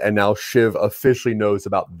missions, and now Shiv officially knows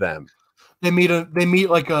about them. They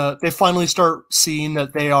finally start seeing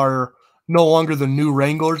that they are no longer the new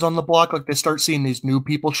wranglers on the block. Like, they start seeing these new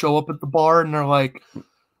people show up at the bar, and they're like,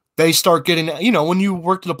 they start getting, when you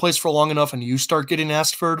worked at a place for long enough and you start getting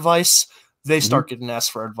asked for advice, they start getting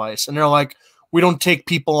asked for advice. And they're like, we don't take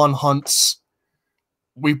people on hunts.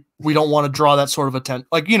 We don't want to draw that sort of attention.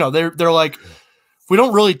 Like, they're like, we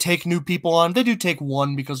don't really take new people on. They do take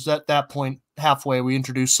one, because at that point, halfway, we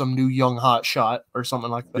introduce some new young hot shot or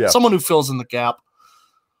something like that. Yeah. Someone who fills in the gap.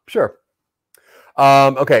 Sure.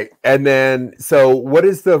 Okay. And then, so what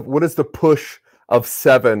is the push of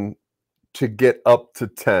 7 to get up to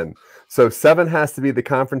 10? So 7 has to be the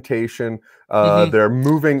confrontation. They're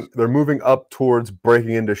moving up towards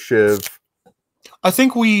breaking into Shiv. I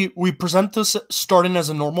think we present this starting as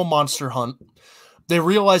a normal monster hunt. They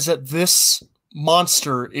realize that this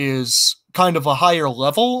monster is kind of a higher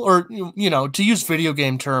level, or, to use video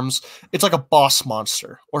game terms, it's like a boss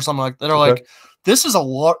monster or something like that. They're like, this is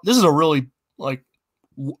a really like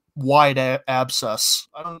wide abscess.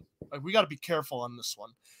 We got to be careful on this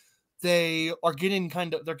one. They are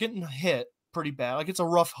they're getting hit pretty bad. Like, it's a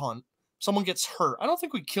rough hunt. Someone gets hurt. I don't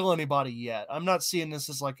think we kill anybody yet. I'm not seeing this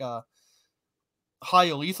as like a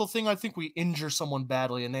high lethal thing. I think we injure someone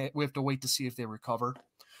badly, and we have to wait to see if they recover.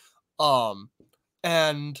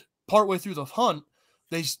 And partway through the hunt,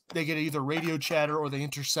 they get either radio chatter or they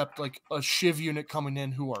intercept like a Shiv unit coming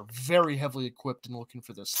in who are very heavily equipped and looking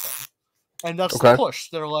for this thing. And that's the push.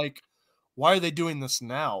 They're like, why are they doing this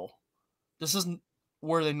now? This isn't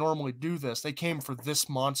where they normally do this. They came for this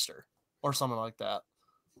monster or something like that.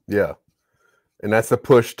 Yeah. And that's the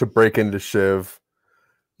push to break into Shiv.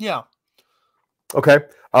 Yeah. Okay.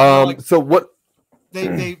 So what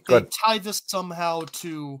they tie this somehow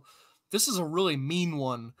to, this is a really mean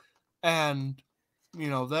one, and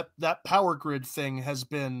that power grid thing has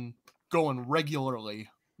been going regularly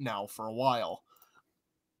now for a while.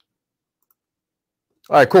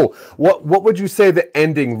 All right, cool. What would you say the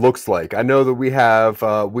ending looks like? I know that we have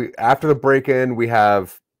after the break-in, we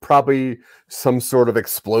have probably some sort of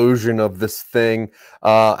explosion of this thing.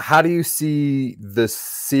 How do you see the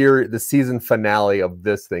season finale of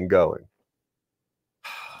this thing going?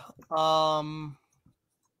 I'm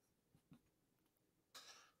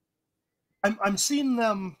seeing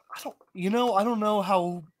them. I don't know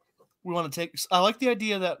how we want to take. I like the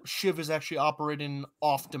idea that Shiv is actually operating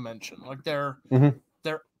off dimension, like they're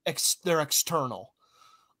external.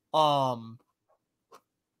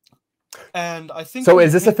 And I think so.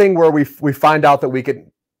 Is this a thing where we find out that we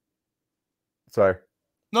could? Sorry.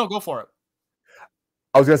 No, go for it.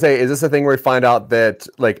 I was gonna say, is this a thing where we find out that,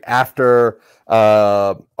 like, after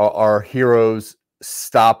our heroes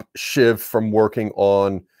stop Shiv from working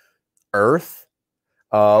on Earth,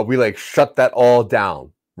 we like shut that all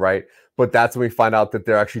down, right? But that's when we find out that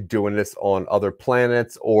they're actually doing this on other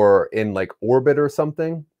planets or in like orbit or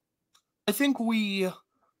something. I think we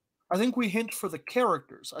hint for the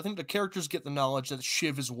characters. I think the characters get the knowledge that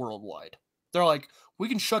Shiv is worldwide. They're like, we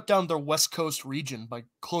can shut down their West Coast region by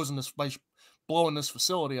by blowing this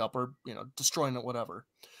facility up, or destroying it, whatever.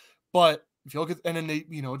 But if you look at, and then they,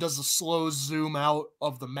 it does a slow zoom out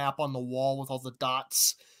of the map on the wall with all the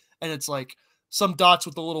dots, and it's like, some dots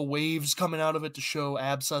with the little waves coming out of it to show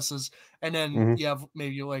abscesses, and then you have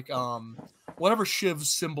maybe like whatever Shiv's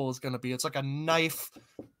symbol is going to be. It's like a knife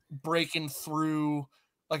breaking through,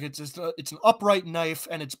 like it's an upright knife,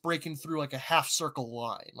 and it's breaking through like a half circle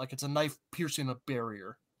line, like it's a knife piercing a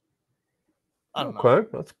barrier. I don't know. Okay,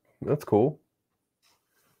 that's cool.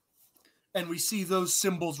 And we see those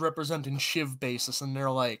symbols representing Shiv bases, and they're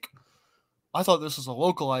like, I thought this was a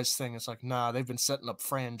localized thing. It's like, nah, they've been setting up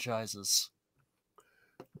franchises.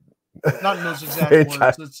 Not in those exact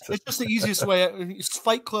words. It's just the easiest way.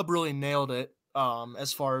 Fight Club really nailed it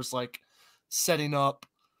as far as like setting up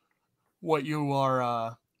what you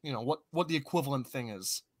are, what the equivalent thing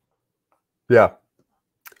is. Yeah.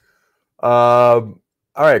 All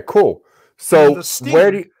right, cool. So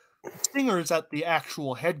where do you... Stinger is at the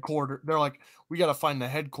actual headquarters. They're like, we got to find the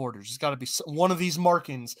headquarters. It's got to be one of these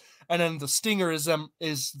markings. And then the Stinger is them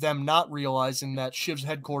not realizing that Shiv's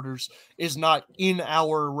headquarters is not in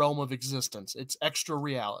our realm of existence. It's extra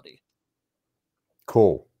reality.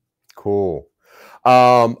 Cool.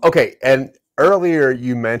 Okay. And earlier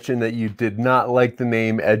you mentioned that you did not like the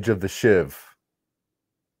name Edge of the Shiv.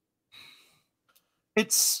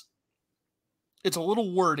 It's a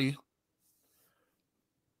little wordy.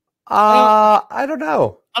 I don't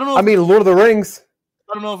know. I mean, Lord of the Rings.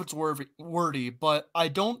 I don't know if it's wordy, but I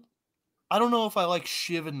don't know if I like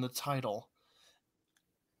Shiv in the title.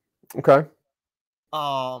 Okay.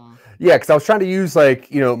 Yeah, because I was trying to use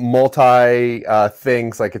like multi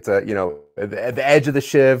things, like it's a the edge of the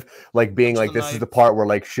Shiv, like being like this is the part where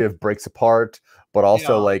like Shiv breaks apart, but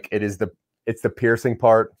also like it's the piercing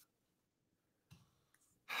part.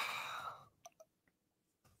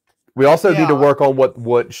 We also need to work on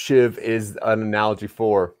what Shiv is an analogy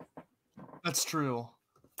for. That's true.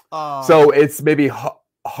 So it's maybe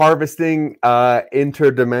harvesting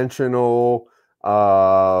interdimensional.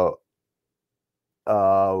 I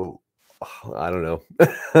don't know.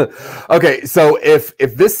 Okay, so if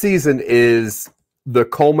this season is the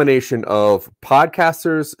culmination of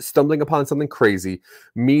podcasters stumbling upon something crazy,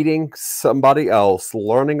 meeting somebody else,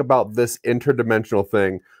 learning about this interdimensional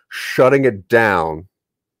thing, shutting it down.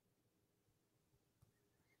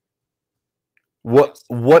 What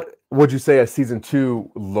would you say a season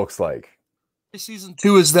 2 looks like? Season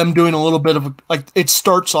 2 is them doing a little bit of it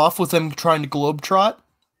starts off with them trying to globetrot.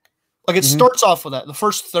 Like it starts off with that. The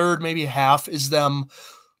first third, maybe half, is them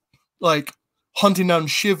like hunting down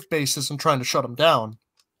Shiv bases and trying to shut them down.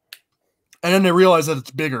 And then they realize that it's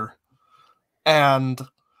bigger. And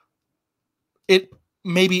it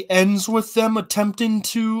maybe ends with them attempting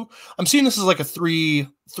to... I'm seeing this as like a three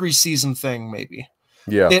season thing, maybe.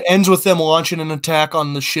 Yeah. It ends with them launching an attack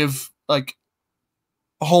on the Shiv like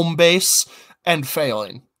home base and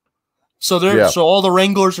failing. So so all the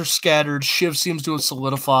Wranglers are scattered. Shiv seems to have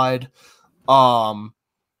solidified. Yeah.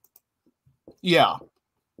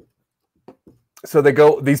 So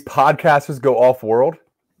these podcasters go off world?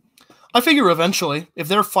 I figure eventually, if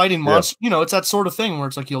they're fighting monsters, it's that sort of thing where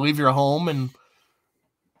it's like you leave your home, and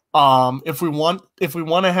if we want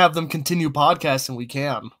to have them continue podcasting, we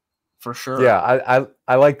can. For sure. Yeah,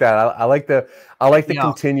 I like that. I like the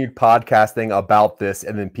continued podcasting about this,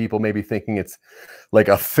 and then people maybe thinking it's like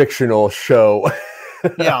a fictional show.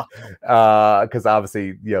 Yeah. Because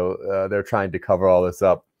obviously, they're trying to cover all this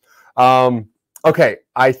up. Okay,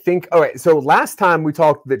 I think. All right. So last time we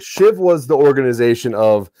talked that Shiv was the organization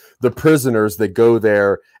of the prisoners that go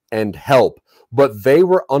there and help, but they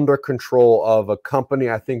were under control of a company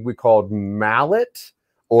I think we called Mallet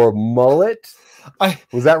or Mullet.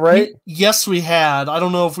 Was that right? Yes, we had. I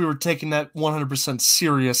don't know if we were taking that 100%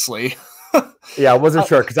 seriously. Yeah, I wasn't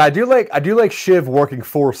sure because I do like Shiv working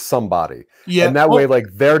for somebody. Yeah, and that way, like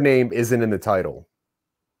their name isn't in the title.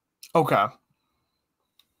 Okay.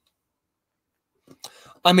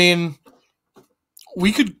 I mean,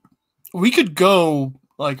 we could go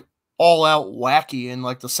like all out wacky in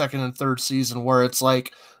like the second and third season where it's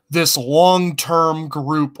like this long-term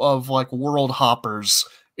group of like world hoppers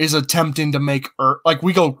is attempting to make Earth, like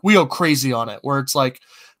we go crazy on it, where it's like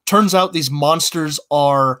turns out these monsters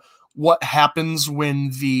are what happens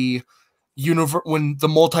when the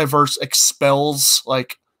multiverse expels,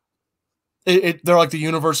 like they're like the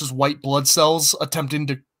universe's white blood cells attempting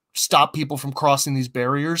to stop people from crossing these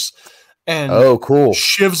barriers. And oh, cool.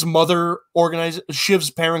 Shiv's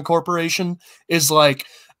Shiv's parent corporation is like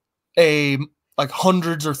a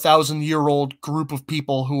hundreds or 1,000-year-old group of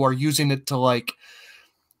people who are using it to like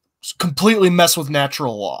completely mess with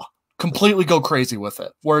natural law, completely go crazy with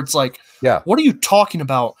it, where it's like, yeah, what are you talking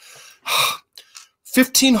about?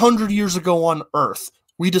 1,500 years ago on Earth,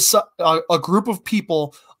 a group of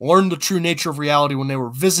people learned the true nature of reality when they were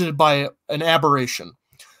visited by an aberration.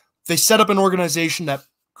 They set up an organization that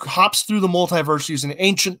hops through the multiverse using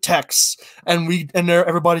ancient texts, and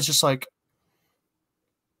everybody's just like,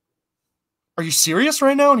 "Are you serious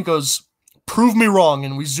right now?" And he goes, "Prove me wrong."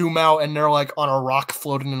 And we zoom out, and they're like on a rock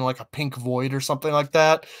floating in like a pink void or something like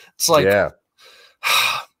that. It's like, yeah.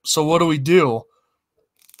 So what do we do?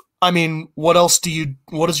 I mean, what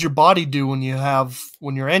does your body do when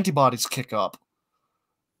your antibodies kick up?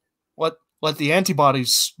 Let the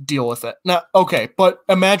antibodies deal with it. Now, okay, but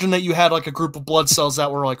imagine that you had like a group of blood cells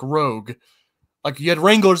that were like rogue. Like you had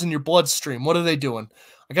Wranglers in your bloodstream. What are they doing?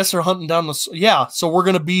 I guess they're hunting down so we're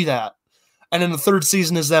going to be that. And then the third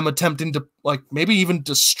season is them attempting to like maybe even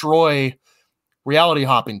destroy reality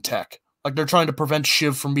hopping tech. Like they're trying to prevent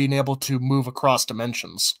Shiv from being able to move across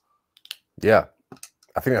dimensions. Yeah,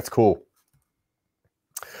 I think that's cool.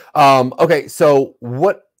 Okay, so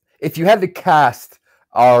what if you had to cast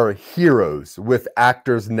our heroes with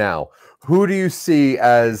actors now? Who do you see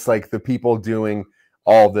as like the people doing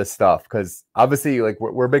all this stuff? Because obviously, like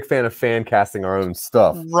we're a big fan of fan casting our own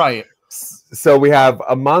stuff, right? So we have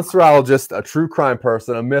a monsterologist, a true crime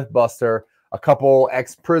person, a mythbuster, a couple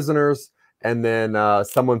ex-prisoners, and then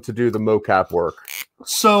someone to do the mocap work.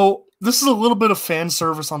 So this is a little bit of fan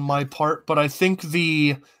service on my part, but I think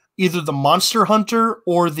either the monster hunter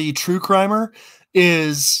or the true crimer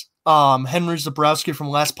is Henry Zebrowski from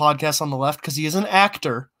Last Podcast on the Left, because he is an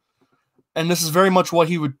actor, and this is very much what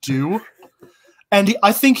he would do. And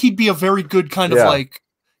I think he'd be a very good kind of like,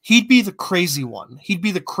 he'd be the crazy one. He'd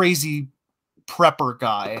be the crazy prepper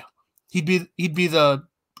guy. He'd be the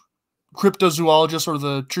cryptozoologist or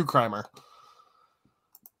the true crimer.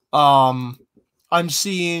 I'm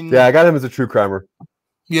seeing... Yeah, I got him as a true crimer.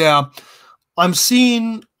 Yeah. I'm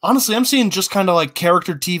seeing just kind of like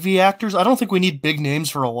character TV actors. I don't think we need big names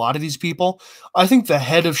for a lot of these people. I think the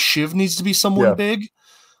head of Shiv needs to be someone big.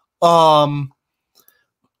 Who's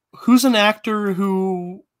an actor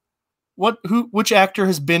which actor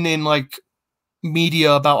has been in like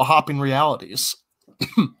media about hopping realities?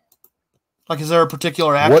 Like, is there a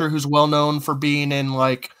particular actor who's well known for being in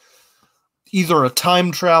like either a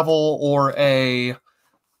time travel or a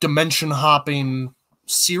dimension hopping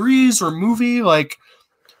series or movie? Like,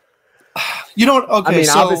 you know what? Okay, I mean,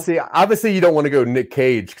 obviously you don't want to go Nick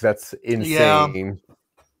Cage because that's insane. Yeah.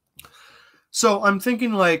 So I'm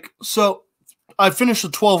thinking I finished the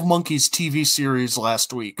 12 Monkeys TV series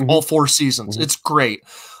last week, all 4 seasons. It's great.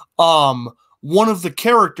 One of the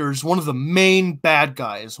characters, one of the main bad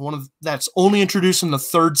guys, that's only introduced in the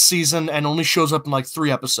 3rd season and only shows up in like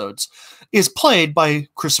 3 episodes, is played by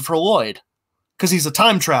Christopher Lloyd, because he's a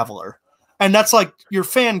time traveler. And that's like your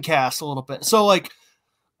fan cast a little bit. So like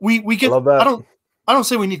we get, I don't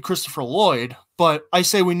say we need Christopher Lloyd, but I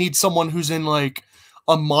say we need someone who's in like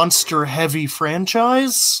a monster heavy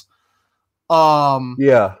franchise.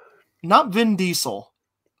 Yeah. Not Vin Diesel.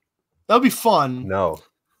 That would be fun. No.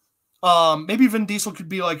 Maybe Vin Diesel could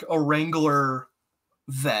be like a Wrangler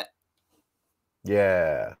vet.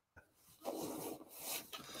 Yeah.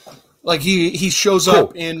 Like he shows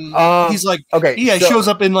up in he's like shows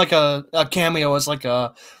up in like a cameo as like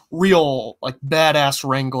a real like badass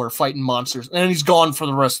Wrangler fighting monsters, and he's gone for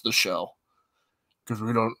the rest of the show. Because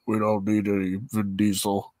we don't need any Vin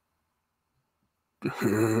Diesel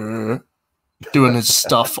doing his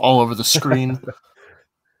stuff all over the screen.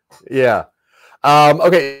 Yeah.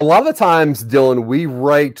 Okay, a lot of the times, Dylan, we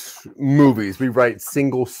write movies, we write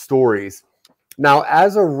single stories. Now,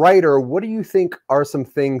 as a writer, what do you think are some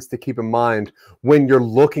things to keep in mind when you're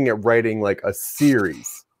looking at writing like a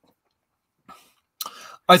series?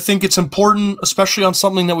 I think it's important, especially on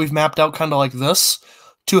something that we've mapped out kind of like this,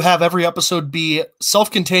 to have every episode be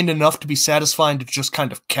self-contained enough to be satisfying to just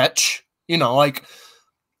kind of catch. You know, like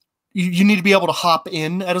you need to be able to hop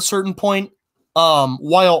in at a certain point,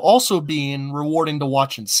 while also being rewarding to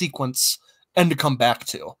watch in sequence and to come back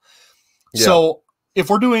to. Yeah. So if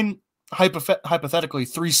we're doing hypothetically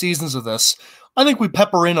 3 seasons of this, I think we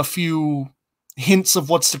pepper in a few hints of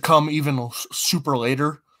what's to come even super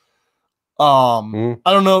later. I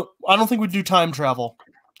don't know. I don't think we do time travel.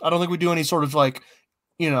 I don't think we do any sort of like,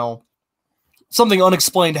 something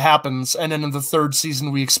unexplained happens, and then in the 3rd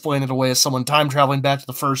season we explain it away as someone time traveling back to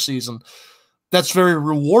the 1st season. That's very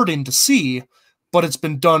rewarding to see, but it's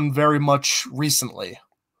been done very much recently.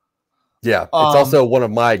 Yeah, it's also one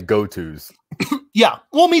of my go-tos. Yeah,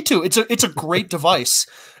 well, me too. It's a great device,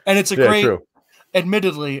 and it's a great. True.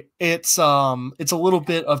 Admittedly, it's a little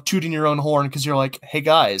bit of tooting your own horn because you're like, hey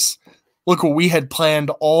guys, look what we had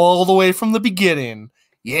planned all the way from the beginning.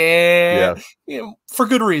 Yeah, for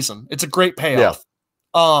good reason. It's a great payoff.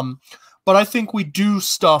 But I think we do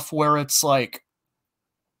stuff where it's like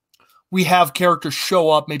we have characters show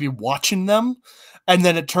up, maybe watching them, and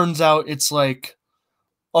then it turns out it's like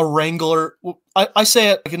a wrangler. I say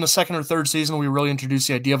it like in the second or third season, we really introduce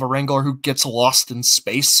the idea of a wrangler who gets lost in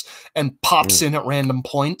space and pops in at random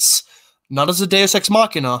points, not as a Deus Ex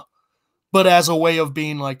Machina, but as a way of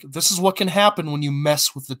being like, this is what can happen when you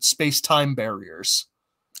mess with the space-time barriers.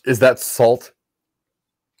 Is that Salt?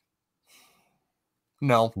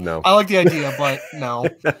 No. I like the idea, but no.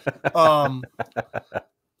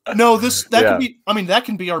 No, that could be. I mean, that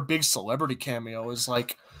can be our big celebrity cameo. Is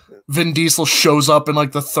like Vin Diesel shows up in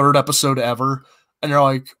like the third episode ever, and you're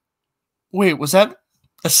like, "Wait, was that?"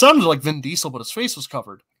 It sounded like Vin Diesel, but his face was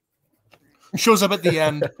covered. Shows up at the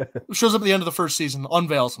end. Shows up at the end of the first season.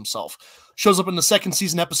 Unveils himself. Shows up in the second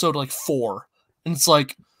season episode like 4, and it's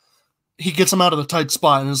like he gets him out of the tight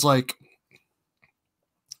spot and is like,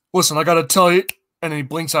 "Listen, I gotta tell you," and then he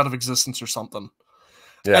blinks out of existence or something.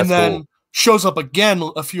 Yeah, and then. Cool. Shows up again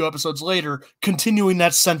a few episodes later, continuing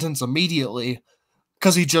that sentence immediately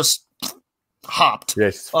because he just hopped.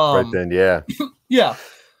 Yes, right then, yeah. Yeah.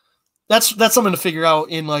 That's something to figure out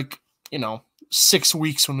in 6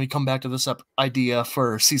 weeks when we come back to this idea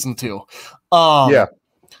for season 2. Yeah.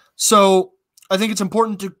 So I think it's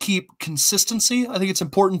important to keep consistency. I think it's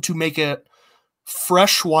important to make it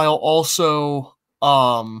fresh while also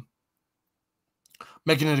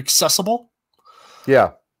making it accessible.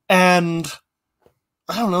 Yeah. And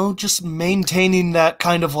I don't know, just maintaining that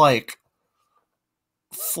kind of like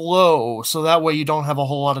flow so that way you don't have a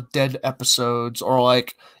whole lot of dead episodes, or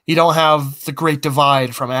like you don't have the Great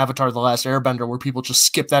Divide from Avatar: The Last Airbender where people just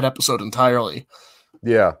skip that episode entirely.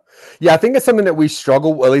 Yeah. I think it's something that we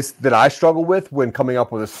struggle, at least that I struggle with when coming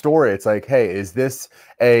up with a story. It's like, hey, is this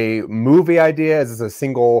a movie idea? Is this a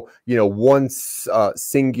single,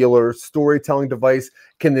 singular storytelling device?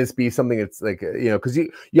 Can this be something that's like, because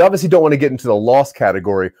you obviously don't want to get into the Lost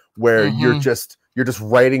category where you're just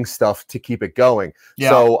writing stuff to keep it going. Yeah.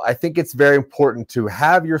 So I think it's very important to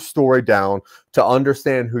have your story down, to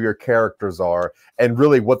understand who your characters are, and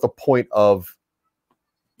really what the point of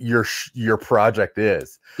your project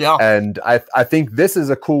is. Yeah. And I think this is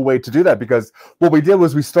a cool way to do that, because what we did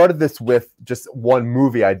was we started this with just one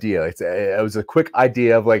movie idea. It was a quick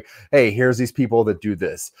idea of like, hey, here's these people that do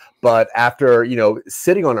this. But after,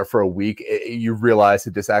 sitting on it for a week, you realize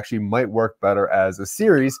that this actually might work better as a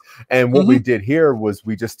series. And what we did here was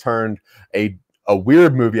we just turned a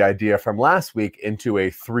weird movie idea from last week into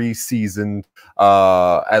a 3-season,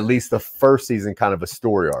 at least the first season, kind of a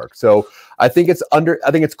story arc. So I think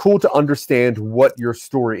it's cool to understand what your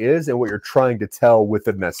story is and what you're trying to tell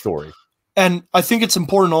within that story. And I think it's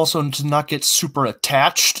important also to not get super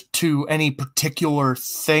attached to any particular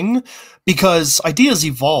thing, because ideas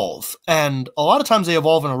evolve, and a lot of times they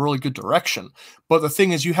evolve in a really good direction. But the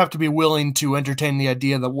thing is, you have to be willing to entertain the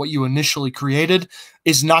idea that what you initially created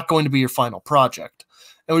is not going to be your final project.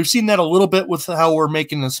 And we've seen that a little bit with how we're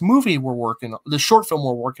making this movie the short film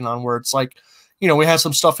we're working on, where it's like, we had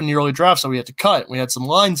some stuff in the early drafts that we had to cut. We had some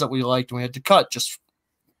lines that we liked and we had to cut just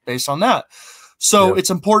based on that. So it's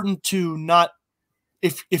important to not,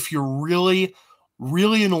 if you're really,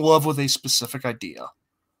 really in love with a specific idea,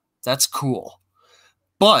 that's cool.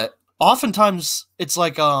 But oftentimes it's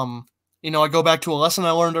like, I go back to a lesson I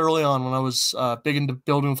learned early on when I was big into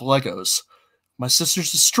building with Legos. My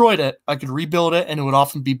sisters destroyed it. I could rebuild it, and it would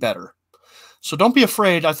often be better. So don't be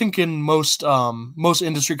afraid. I think in most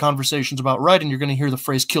industry conversations about writing, you're going to hear the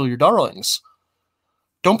phrase "kill your darlings."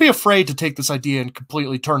 Don't be afraid to take this idea and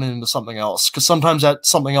completely turn it into something else, because sometimes that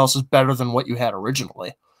something else is better than what you had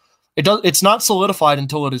originally. It's not solidified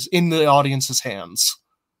until it is in the audience's hands.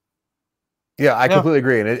 Yeah, I completely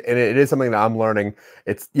agree. And it is something that I'm learning.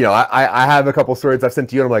 It's, I have a couple stories I've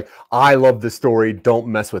sent to you, and I'm like, I love this story. Don't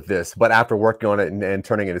mess with this. But after working on it and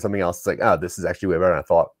turning it into something else, it's like, oh, this is actually way better than I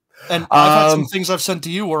thought. And I've had some things I've sent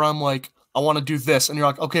to you where I'm like, I want to do this. And you're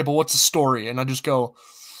like, okay, but what's the story? And I just go,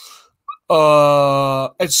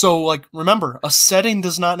 and so like, remember, a setting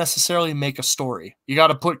does not necessarily make a story. You got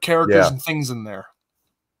to put characters and things in there.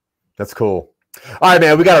 That's cool. All right,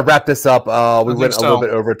 man, we got to wrap this up. We went a little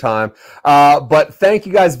bit over time. But thank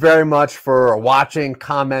you guys very much for watching,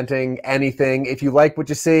 commenting, anything. If you like what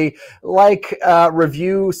you see,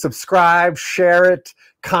 review, subscribe, share it,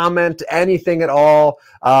 comment, anything at all.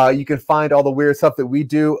 You can find all the weird stuff that we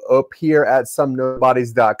do up here at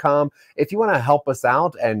somenobodies.com. If you want to help us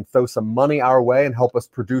out and throw some money our way and help us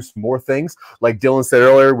produce more things, like Dylan said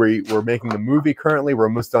earlier, we're making a movie currently. We're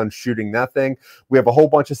almost done shooting that thing. We have a whole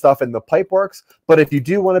bunch of stuff in the pipe works. But if you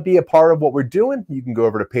do want to be a part of what we're doing, you can go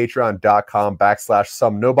over to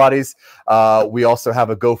patreon.com/somenobodies. We also have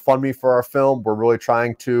a GoFundMe for our film. We're really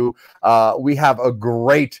trying to, we have a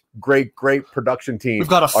great production team. We've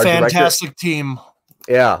got a fantastic team.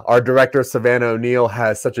 Yeah, our director, Savannah O'Neill,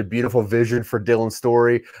 has such a beautiful vision for Dylan's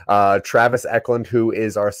story. Travis Eklund, who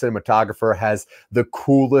is our cinematographer, has the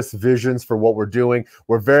coolest visions for what we're doing.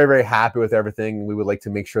 We're very, very happy with everything. We would like to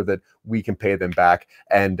make sure that we can pay them back.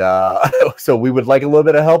 And so we would like a little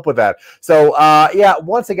bit of help with that. So, yeah,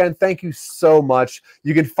 once again, thank you so much.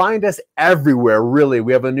 You can find us everywhere, really.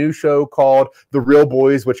 We have a new show called The Real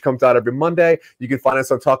Boys, which comes out every Monday. You can find us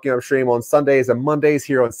on Talking Upstream on Sundays and Mondays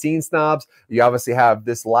here on Scene Snobs. You obviously have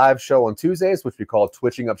this live show on Tuesdays, which we call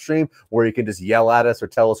Twitching Upstream, where you can just yell at us or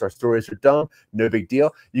tell us our stories are dumb. No big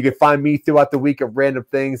deal. You can find me throughout the week of random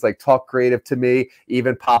things like Talk Creative to Me,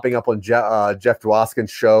 even popping up on Jeff Dwoskin's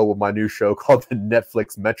show with my new show called the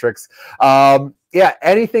Netflix Metrics. Yeah,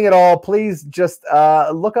 anything at all, please just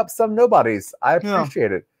look up Some Nobodies. I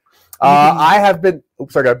appreciate it. I have been.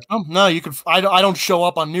 Oops, sorry, go ahead. Oh, no, you can. I don't show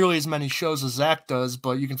up on nearly as many shows as Zach does,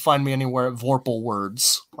 but you can find me anywhere at Vorpal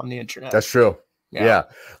Words on the internet. That's true. Yeah.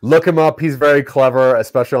 Look him up. He's very clever,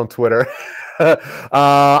 especially on Twitter.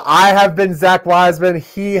 I have been Zach Wiseman.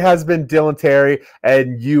 He has been Dylan Terry,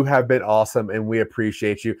 and you have been awesome, and we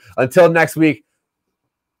appreciate you. Until next week,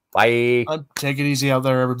 bye. Take it easy out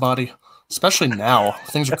there, everybody. Especially now.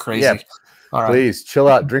 Things are crazy. Yeah. All right. Please, chill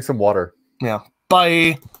out. Drink some water. Yeah.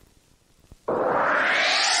 Bye.